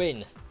freak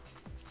win.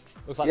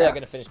 Looks like they're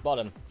going to finish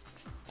bottom.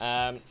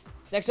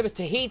 Next up is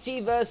Tahiti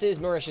versus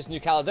Mauritius,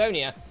 New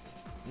Caledonia.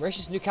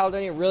 Mauritius, New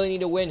Caledonia really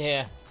need a win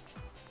here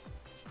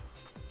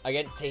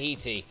against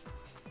Tahiti.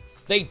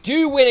 They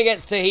do win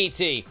against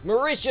Tahiti.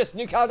 Mauritius,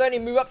 New Caledonia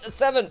move up to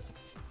 7th.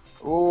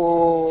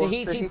 Oh,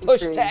 Tahiti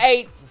pushed to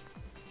 8th.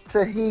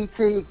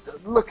 Tahiti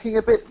looking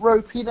a bit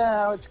ropey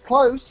now. It's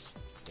close.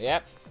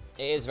 Yep,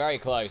 it is very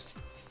close.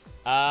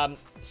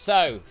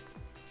 So,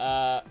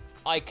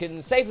 I can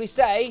safely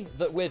say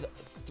that with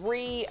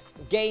 3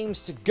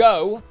 games to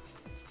go,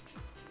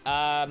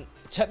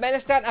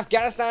 Turkmenistan,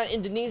 Afghanistan, and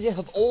Indonesia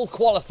have all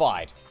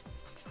qualified.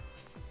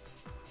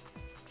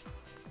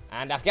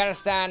 And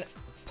Afghanistan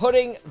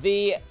putting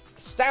the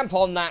stamp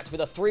on that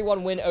with a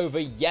 3-1 win over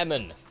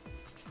Yemen.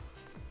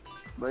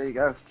 There you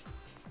go.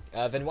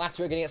 Vanuatu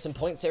are going to get some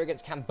points here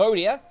against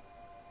Cambodia.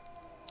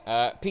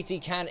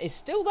 PT Can is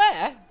still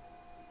there.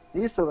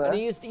 He's still there. And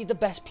he's the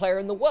best player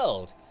in the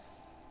world.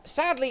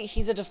 Sadly,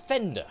 he's a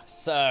defender,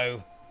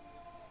 so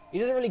he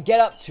doesn't really get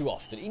up too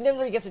often. He never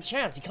really gets a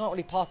chance. He can't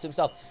really pass to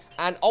himself.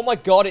 And, oh my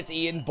god, it's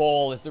Ian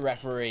Ball as the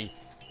referee.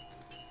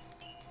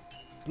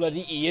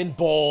 Bloody Ian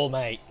Ball,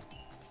 mate.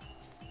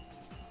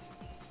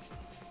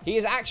 He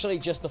is actually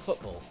just the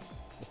football.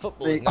 The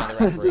football is now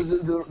the referee.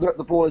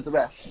 The ball is the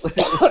ref. The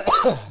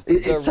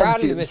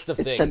randomest of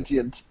things. It's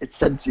sentient. It's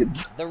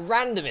sentient. The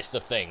randomest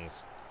of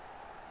things.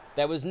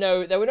 There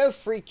were no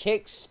free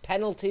kicks,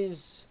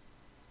 penalties,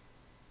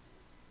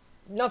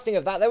 nothing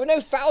of that. There were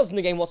no fouls in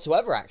the game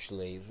whatsoever,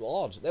 actually. It was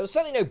odd. There was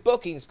certainly no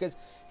bookings, because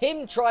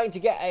him trying to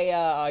get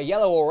a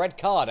yellow or red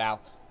card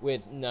out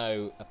with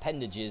no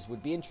appendages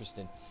would be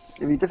interesting.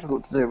 It'd be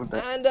difficult to do, wouldn't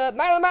it? And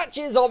man of the match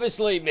is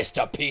obviously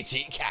Mr.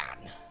 PT Can.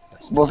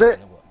 Was it?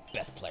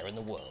 Best player in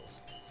the world.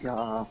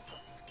 Yes.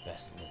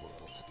 Best in the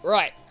world.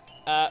 Right.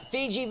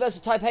 Fiji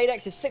versus Taipei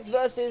next is 6th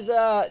versus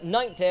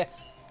 9th here.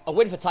 A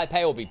win for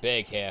Taipei will be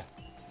big here.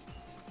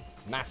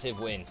 Massive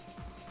win.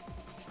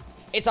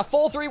 It's a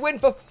 4-3 win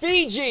for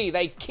Fiji.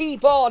 They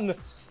keep on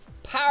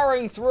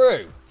powering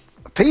through.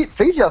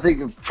 Fiji, I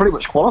think, have pretty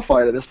much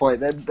qualified at this point.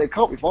 They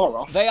can't be far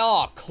off. They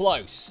are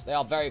close. They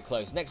are very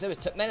close. Next up is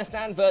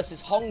Turkmenistan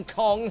versus Hong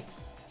Kong.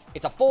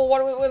 It's a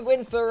 4-1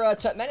 win for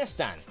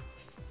Turkmenistan.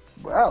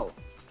 Wow.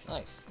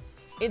 Nice.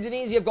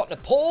 Indonesia have got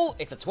Nepal.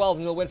 It's a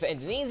 12-0 win for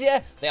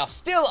Indonesia. They are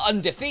still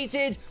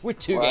undefeated with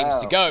 2 games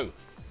to go.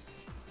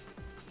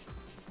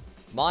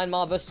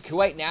 Myanmar versus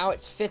Kuwait now.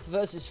 It's 5th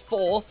versus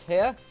 4th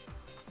here.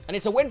 And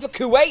it's a win for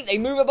Kuwait. They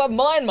move above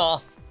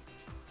Myanmar.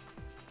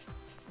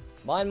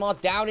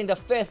 Myanmar down into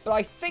 5th, but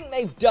I think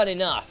they've done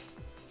enough.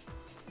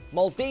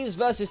 Maldives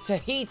versus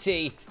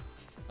Tahiti.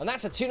 And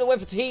that's a 2-0 win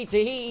for Tahiti.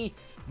 Tahiti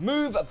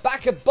move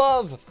back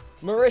above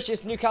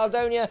Mauritius, New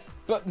Caledonia.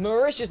 But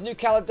Mauritius, New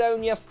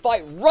Caledonia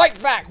fight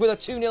right back with a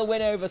 2-0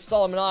 win over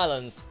Solomon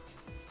Islands.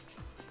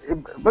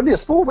 Only a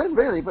small win,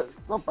 really, but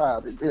not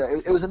bad.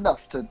 It was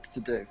enough to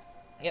do.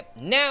 Yep.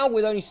 Now,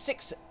 with only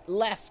 6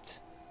 left,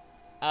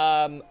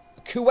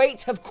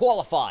 Kuwait have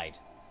qualified.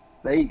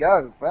 There you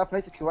go. Fair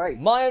play to Kuwait.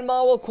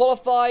 Myanmar will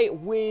qualify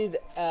with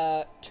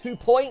 2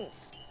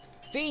 points.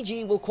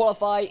 Fiji will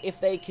qualify if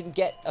they can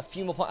get a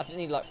few more points. I think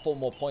they need like 4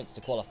 more points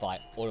to qualify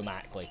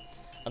automatically.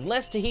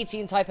 Unless Tahiti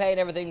and Taipei and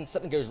everything,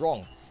 something goes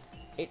wrong.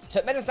 It's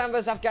Turkmenistan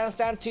versus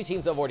Afghanistan. 2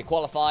 teams that have already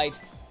qualified.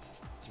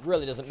 It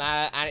really doesn't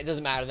matter, and it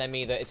doesn't matter to them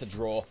either. It's a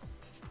draw.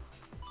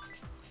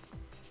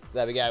 So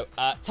there we go.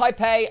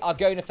 Taipei are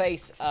going to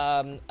face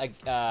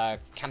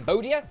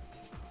Cambodia.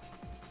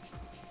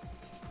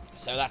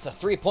 So that's a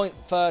 3-point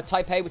for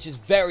Taipei, which is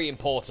very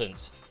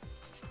important.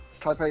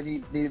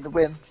 Taipei needed the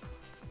win.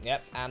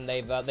 Yep, and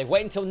they've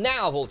waited until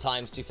now of all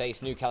times to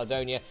face New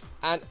Caledonia,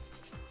 and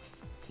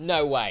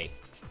no way.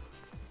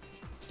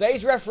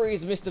 Today's referee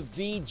is Mr.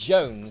 V.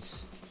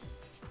 Jones.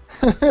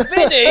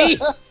 Vinny!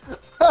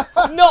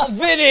 Not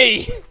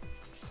Vinny!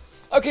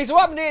 Okay, so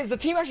what happened is the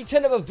team actually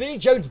turned up and Vinny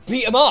Jones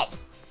beat him up.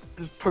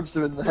 Just punched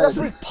him in the The head.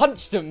 referee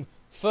punched him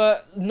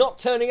for not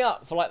turning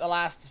up for like the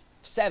last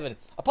 7.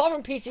 Apart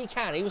from PT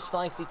Can, he was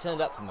fine because he turned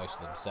up for most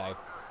of them, so.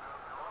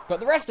 But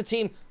the rest of the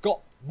team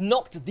got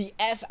knocked the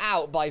F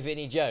out by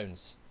Vinny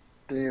Jones.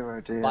 Dear,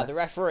 oh dear. By the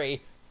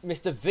referee,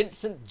 Mr.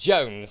 Vincent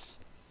Jones.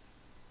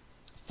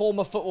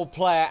 Former football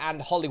player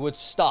and Hollywood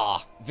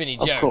star, Vinny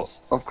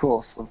Jones. Of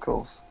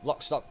course.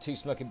 Lock, stock, 2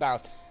 smoking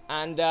barrels.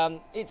 And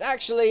it's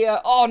actually,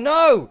 oh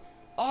no!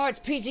 Oh, it's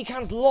PT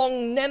Can's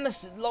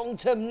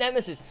long-term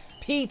nemesis,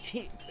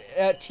 T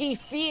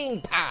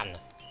Feeing Pan,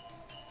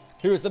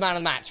 who was the man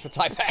of the match for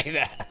Taipei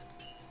there.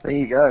 There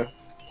you go.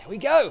 There we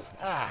go.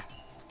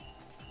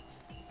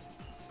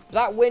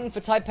 That win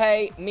for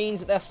Taipei means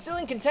that they're still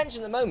in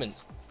contention at the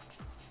moment.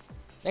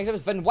 Next up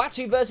is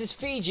Vanuatu versus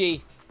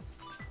Fiji.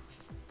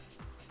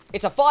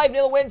 It's a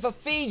 5-0 win for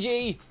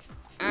Fiji,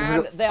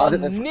 and they are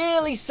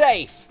nearly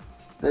safe.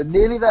 They're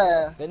nearly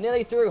there. They're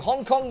nearly through.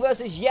 Hong Kong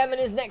versus Yemen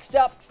is next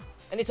up,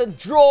 and it's a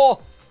draw.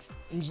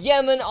 And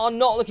Yemen are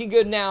not looking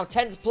good now.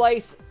 10th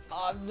place.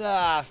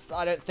 I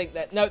don't think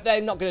that. No,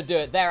 they're not going to do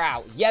it. They're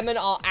out. Yemen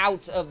are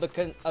out of the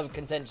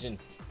contention.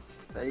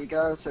 There you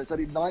go. So it's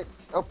only 9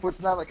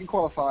 upwards now that can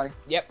qualify.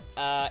 Yep.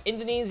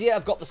 Indonesia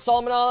have got the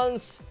Solomon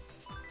Islands.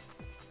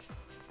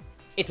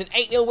 It's an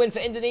 8-0 win for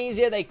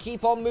Indonesia. They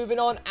keep on moving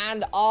on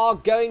and are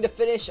going to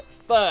finish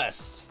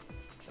first.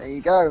 There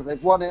you go.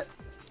 They've won it.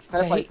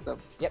 Fair play to them.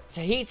 Yep.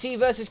 Tahiti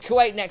versus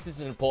Kuwait next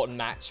is an important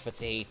match for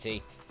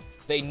Tahiti.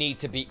 They need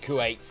to beat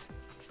Kuwait.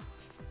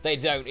 They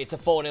don't. It's a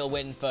 4-0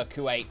 win for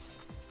Kuwait.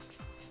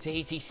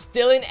 Tahiti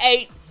still in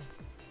 8th.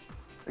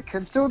 They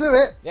can still do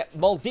it. Yep.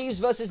 Maldives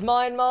versus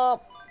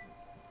Myanmar.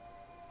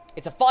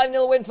 It's a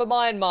 5-0 win for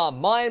Myanmar.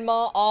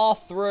 Myanmar are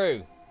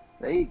through.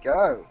 There you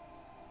go.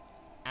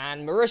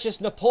 And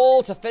Mauritius,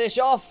 Nepal to finish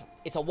off.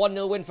 It's a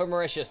 1-0 win for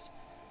Mauritius.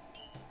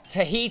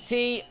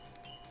 Tahiti.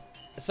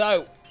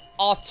 So,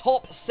 our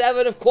top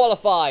 7 have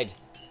qualified.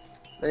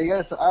 There you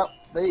go. So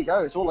there you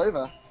go. It's all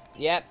over.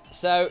 Yep,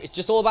 so it's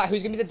just all about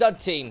who's going to be the dud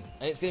team.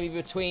 And it's going to be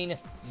between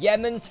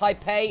Yemen,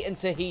 Taipei, and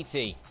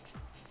Tahiti.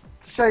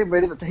 It's a shame,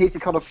 really, that Tahiti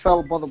kind of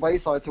fell by the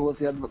wayside towards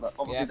the end. But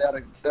obviously, they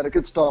had a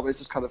good start, but it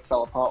just kind of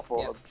fell apart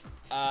for them.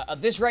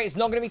 At this rate, it's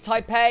not going to be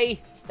Taipei.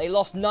 They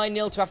lost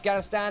 9-0 to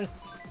Afghanistan.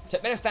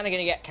 Turkmenistan are going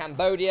to get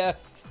Cambodia,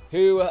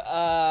 who...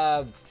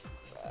 have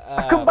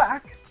come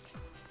back.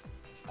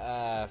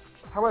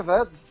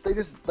 However, they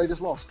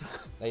just lost.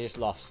 They just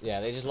lost. Yeah,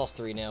 they just lost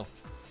 3-0.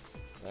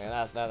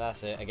 Yeah,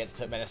 that's it against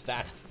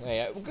Turkmenistan.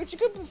 Yeah,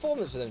 good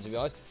performance for them, to be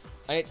honest.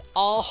 And it's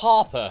R.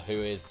 Harper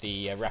who is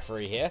the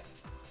referee here.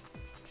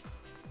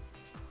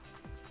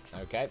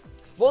 Okay.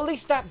 Well, at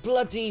least that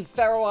bloody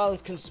Faroe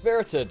Islands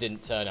conspirator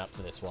didn't turn up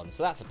for this one,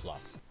 so that's a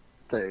plus.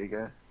 There you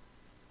go.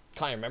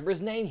 Can't remember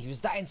his name. He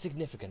was that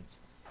insignificant.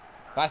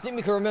 But I think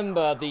we can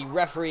remember the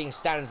refereeing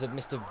standards of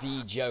Mr.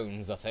 V.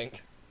 Jones, I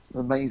think.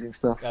 Amazing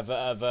stuff.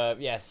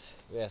 Yes,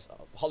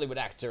 Hollywood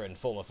actor and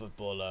former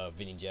footballer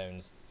Vinnie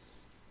Jones.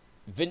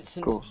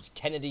 Vincent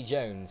Kennedy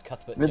Jones,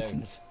 Cuthbert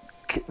Jones.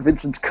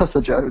 Vincent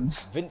Cuthbert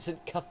Jones.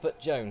 Vincent Cuthbert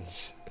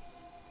Jones.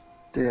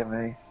 Dear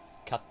me.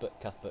 Cuthbert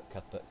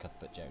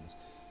Jones.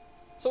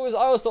 So I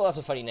always thought that's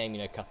a funny name,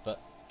 you know, Cuthbert.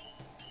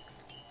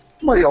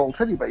 My old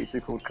teddy bear used to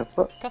be called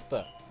Cuthbert.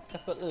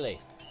 Cuthbert Lily.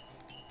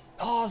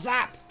 Oh,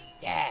 Zap!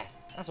 Yeah,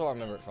 that's where I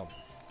remember it from.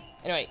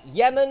 Anyway,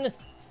 Yemen,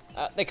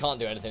 they can't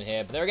do anything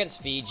here, but they're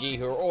against Fiji,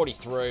 who are already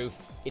through.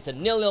 It's a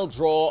 0-0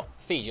 draw.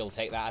 Fiji will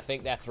take that, I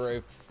think. They're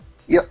through.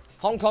 Yep.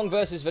 Hong Kong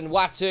versus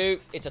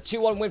Vanuatu. It's a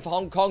 2-1 win for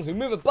Hong Kong, who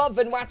move above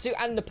Vanuatu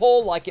and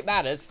Nepal like it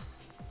matters.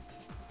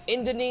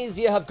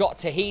 Indonesia have got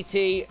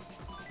Tahiti.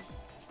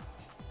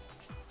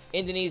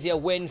 Indonesia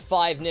win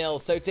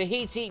 5-0. So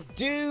Tahiti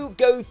do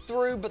go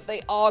through, but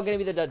they are going to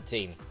be the dud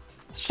team.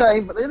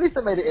 Shame, but at least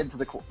they made it into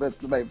the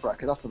main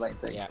bracket. That's the main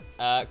thing. Yeah.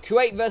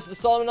 Kuwait versus the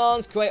Solomon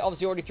Islands. Kuwait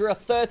obviously already through a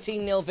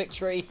 13-0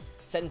 victory.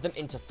 Sends them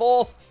into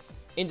 4th.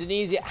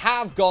 Indonesia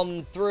have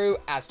gone through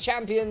as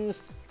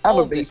champions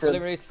of these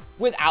preliminaries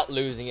without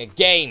losing a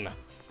game.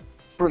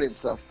 Brilliant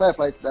stuff. Fair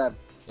play to them.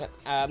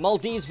 Yep.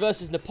 Maldives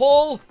versus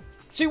Nepal.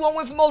 2-1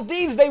 win for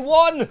Maldives. They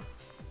won.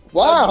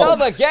 Wow.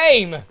 Another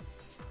game.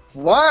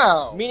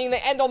 Wow. Meaning they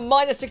end on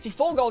minus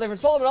 64 goal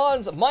difference. Solomon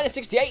Islands, minus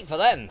 68 for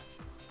them.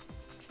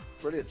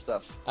 Brilliant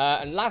stuff.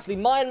 And lastly,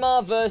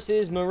 Myanmar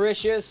versus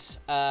Mauritius,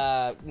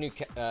 New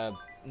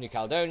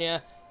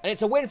Caledonia. And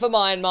it's a win for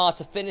Myanmar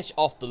to finish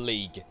off the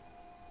league.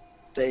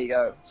 There you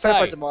go. Fair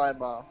play to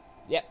Myanmar.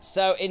 Yep,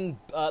 so in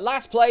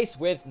last place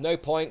with no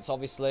points,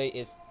 obviously,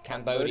 is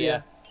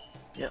Cambodia.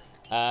 Yep.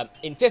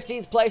 In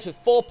 15th place with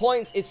 4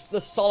 points is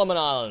the Solomon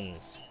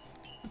Islands.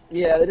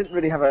 Yeah, they didn't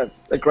really have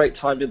a great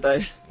time, did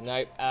they?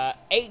 No.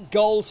 8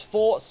 goals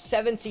for,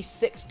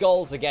 76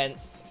 goals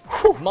against,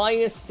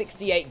 minus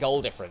 68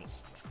 goal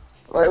difference.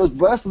 Well, it was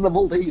worse than the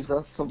Maldives,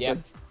 that's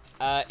something.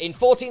 Yep. In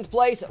 14th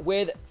place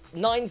with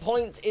 9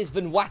 points is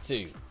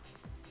Vanuatu.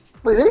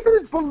 They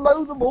finished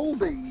below the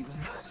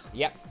Maldives.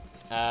 Yep.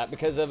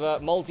 Because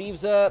of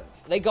Maldives,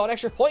 they got an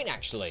extra point,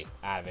 actually,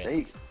 out of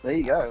it. There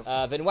you go.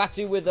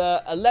 Vanuatu with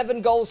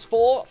 11 goals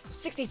for,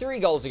 63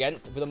 goals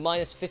against, with a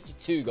minus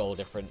 52 goal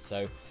difference,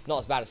 so not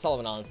as bad as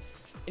Solomon Islands.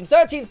 In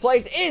 13th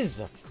place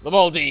is the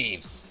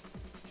Maldives.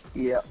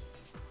 Yep.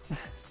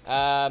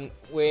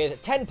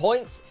 With 10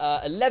 points,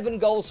 11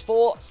 goals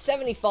for,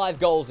 75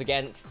 goals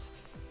against,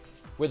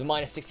 with a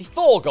minus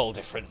 64 goal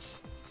difference.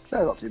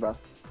 No, not too bad.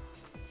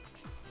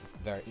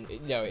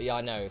 Yeah,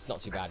 I know, it's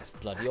not too bad. It's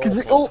bloody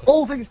awful.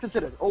 All things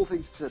considered,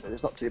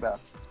 it's not too bad.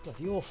 It's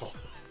bloody awful.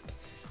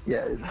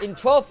 Yeah, it is. In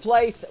 12th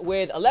place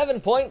with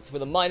 11 points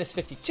with a minus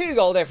 52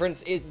 goal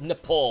difference is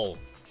Nepal.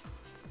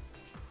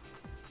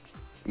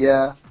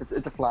 Yeah,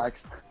 it's a flag.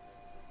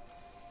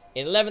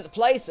 In 11th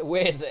place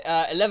with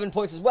 11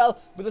 points as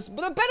well, with a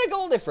better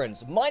goal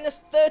difference,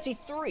 minus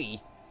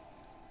 33,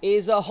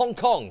 is Hong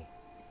Kong.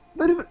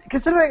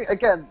 Considering,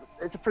 again,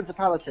 it's a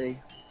principality,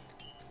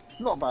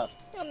 not bad.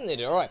 They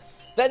did alright.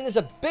 Then there's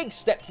a big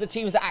step to the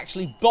teams that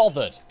actually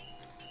bothered.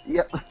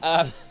 Yep.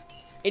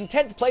 In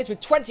 10th place with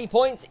 20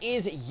 points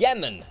is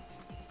Yemen.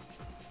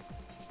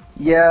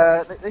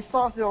 Yeah, they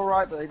started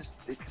alright, but they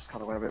just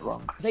kind of went a bit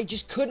wrong. They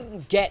just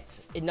couldn't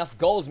get enough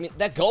goals. I mean,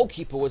 their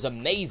goalkeeper was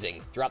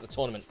amazing throughout the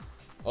tournament,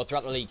 or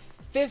throughout the league.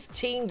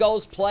 15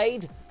 goals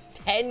played,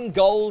 10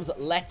 goals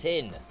let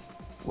in.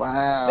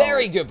 Wow.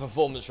 Very good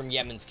performance from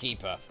Yemen's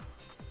keeper.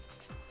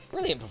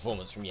 Brilliant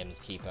performance from Yemen's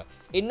keeper.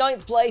 In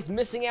 9th place,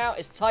 missing out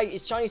is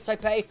Chinese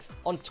Taipei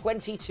on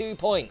 22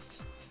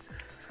 points.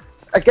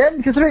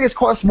 Again, considering it's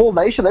quite a small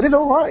nation, they did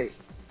alright.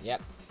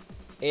 Yep.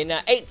 In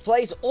 8th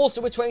place, also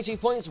with 22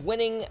 points,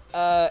 winning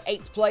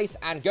 8th place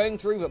and going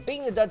through, but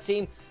being the dud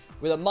team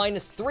with a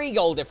minus 3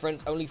 goal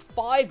difference, only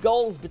 5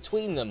 goals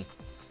between them,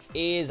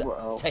 is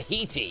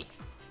Tahiti.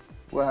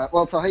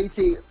 Well,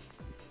 Tahiti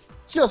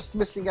just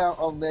missing out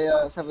on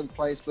the 7th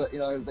place, but, you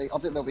know, I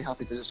think they'll be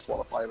happy to just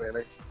qualify,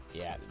 really.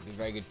 Yeah, it'd be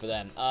very good for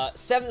them.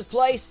 7th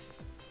place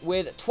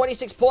with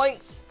 26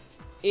 points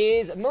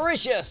is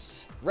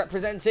Mauritius,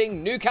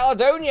 representing New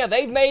Caledonia.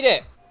 They've made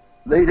it.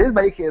 They did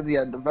make it in the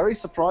end. A very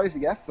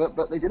surprising effort,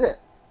 but they did it.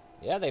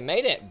 Yeah, they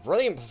made it.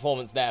 Brilliant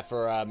performance there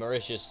for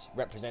Mauritius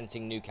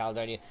representing New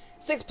Caledonia.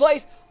 6th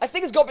place, I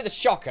think it's got to be the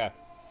shocker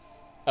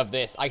of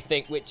this, I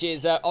think, which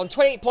is on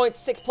 28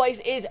 points, 6th place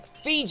is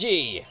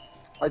Fiji.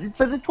 I did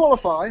say they'd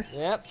qualify.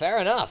 Yeah, fair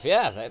enough,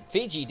 yeah.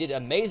 Fiji did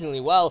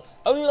amazingly well.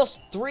 Only lost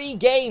 3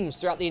 games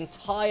throughout the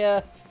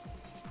entire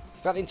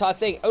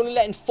thing. Only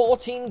letting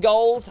 14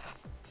 goals,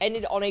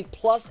 ended on a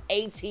plus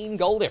 18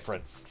 goal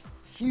difference.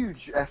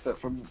 Huge effort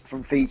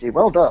from Fiji.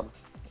 Well done.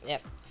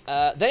 Yep.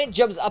 Then it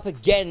jumps up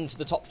again to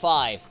the top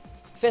 5.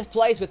 5th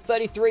place with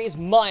 33 is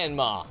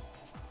Myanmar.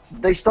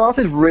 They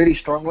started really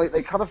strongly.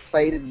 They kind of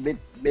faded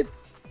mid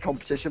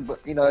competition, but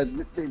you know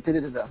they did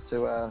it enough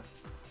to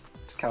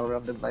carry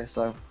on, didn't they?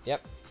 So.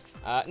 Yep.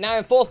 Now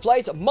in 4th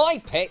place,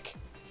 my pick,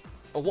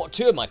 or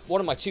one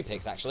of my 2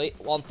 picks actually,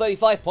 on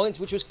 35 points,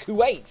 which was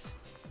Kuwait.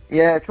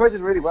 Yeah, Kuwait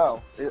did really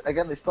well.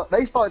 Again,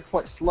 they started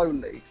quite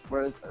slowly,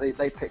 whereas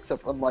they picked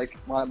up, unlike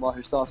Myanmar,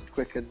 who started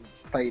quick and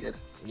faded.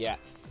 Yeah.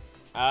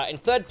 In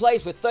 3rd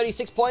place with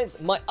 36 points,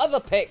 my other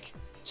pick,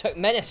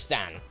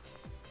 Turkmenistan.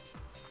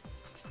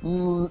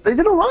 They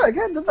did all right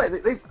again, didn't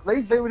they?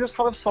 They were just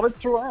kind of solid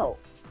throughout.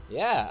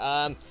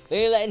 Yeah,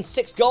 they let in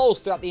 6 goals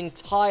throughout the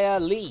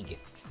entire league.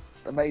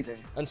 Amazing.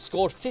 And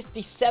scored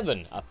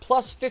 57, a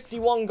plus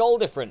 51 goal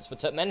difference for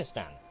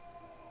Turkmenistan.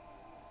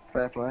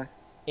 Fair play.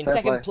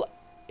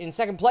 In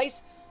second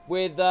place,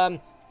 with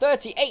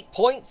 38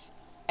 points,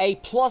 a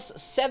plus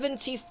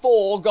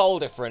 74 goal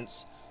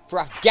difference for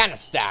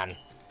Afghanistan.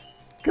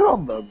 Good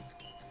on them.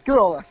 Good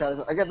on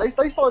Afghanistan. Again,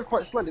 they started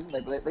quite slow, didn't they?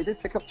 But they did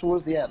pick up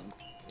towards the end.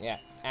 Yeah.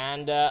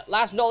 And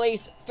last but not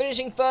least,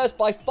 finishing first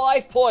by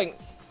 5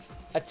 points,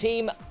 a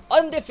team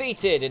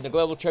undefeated in the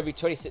Global Trophy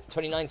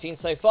 2019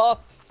 so far,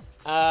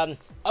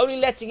 only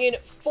letting in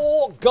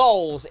 4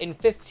 goals in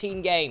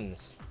 15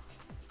 games,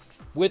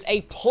 with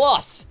a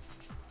plus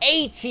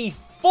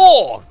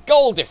 84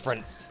 goal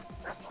difference.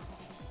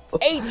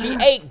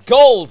 88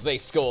 goals they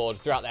scored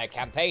throughout their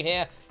campaign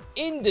here.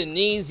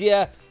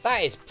 Indonesia,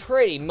 that is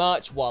pretty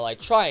much, while I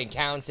try and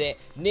count it,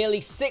 nearly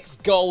 6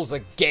 goals a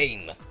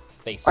game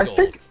they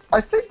scored.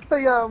 I think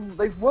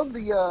they've won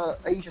the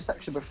Asia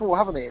section before,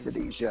 haven't they,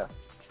 Indonesia?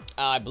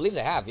 I believe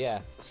they have,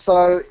 yeah.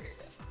 So,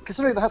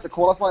 considering they had to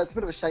qualify, it's a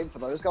bit of a shame for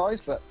those guys,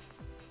 but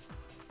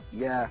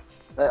yeah,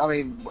 I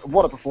mean,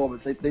 what a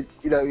performance! They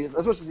you know,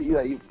 as much as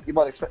you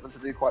might expect them to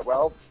do quite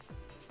well,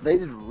 they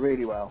did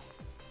really well.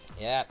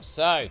 Yeah.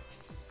 So,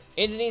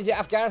 Indonesia,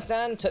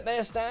 Afghanistan,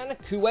 Turkmenistan,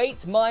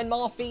 Kuwait,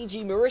 Myanmar,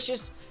 Fiji,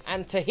 Mauritius,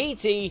 and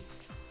Tahiti.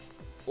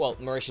 Well,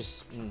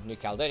 Mauritius, New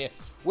Caledonia,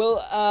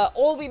 will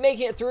all be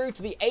making it through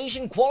to the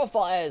Asian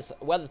qualifiers,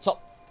 where the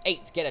top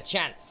 8 get a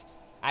chance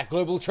at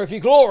Global Trophy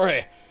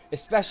Glory.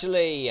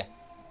 Especially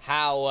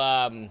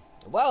how,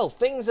 well,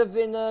 things have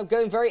been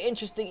going very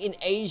interesting in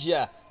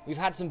Asia. We've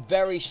had some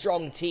very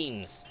strong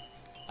teams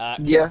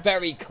get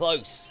very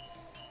close.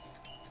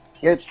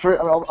 Yeah, it's true.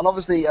 I mean, and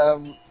obviously,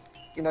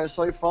 you know,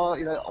 so far,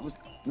 you know,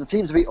 the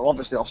teams beat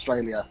obviously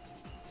Australia.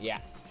 Yeah.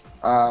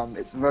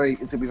 It's going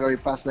to be very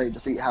fascinating to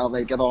see how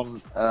they get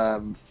on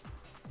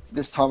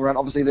this time around.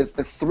 Obviously,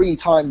 the 3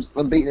 times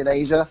unbeaten in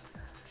Asia.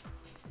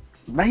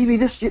 Maybe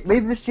this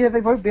year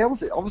they won't be able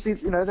to. Obviously,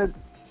 you know,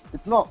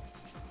 it's not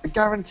a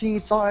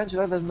guaranteed science. You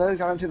know, there's no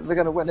guarantee that they're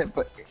going to win it,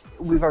 but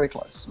we're very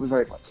close. We're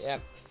very close. Yeah.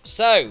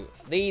 So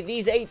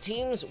these 8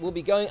 teams will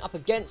be going up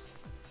against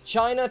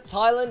China,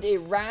 Thailand,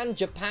 Iran,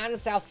 Japan,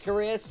 South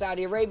Korea,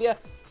 Saudi Arabia,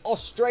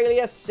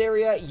 Australia,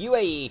 Syria,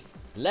 UAE,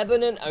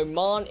 Lebanon,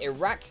 Oman,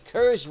 Iraq,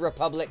 Kyrgyz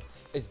Republic,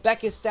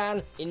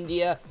 Uzbekistan,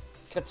 India,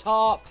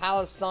 Qatar,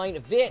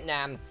 Palestine,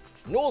 Vietnam,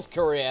 North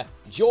Korea,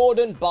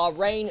 Jordan,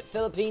 Bahrain,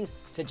 Philippines,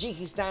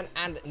 Tajikistan,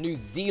 and New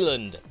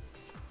Zealand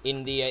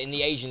in the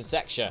Asian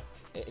section.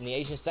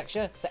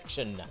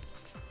 Section.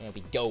 There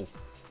we go.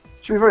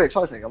 Should be very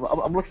exciting.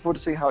 I'm looking forward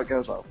to see how it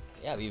goes out.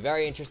 Yeah, it'll be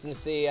very interesting to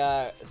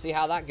see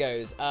how that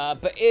goes.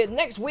 But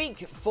next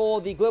week for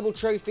the Global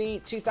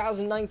Trophy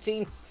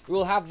 2019, we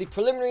will have the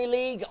Preliminary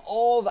League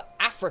of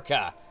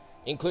Africa,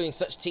 including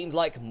such teams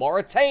like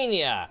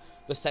Mauritania,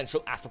 the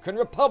Central African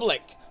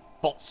Republic,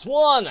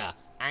 Botswana,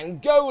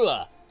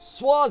 Angola,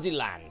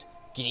 Swaziland,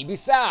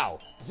 Guinea-Bissau,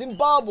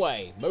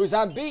 Zimbabwe,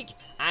 Mozambique,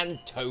 and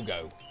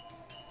Togo.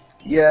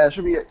 Yeah, it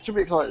should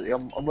be exciting.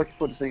 I'm looking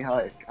forward to seeing how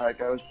it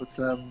goes. But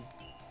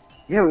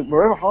yeah,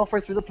 we're over halfway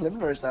through the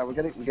preliminaries now. We're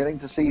getting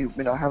to see, you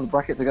know, how the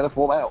brackets are going to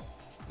form out.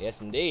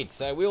 Yes, indeed.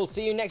 So we will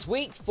see you next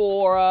week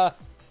for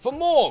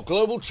more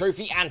Global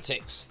Trophy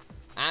antics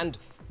and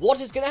what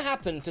is going to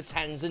happen to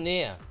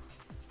Tanzania.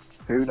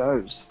 Who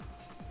knows?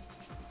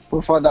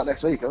 We'll find out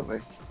next week, won't we?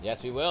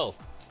 Yes, we will.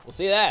 We'll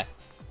see you there.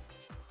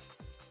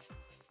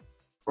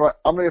 Right,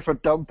 I'm going to go for a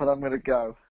dump and I'm going to go.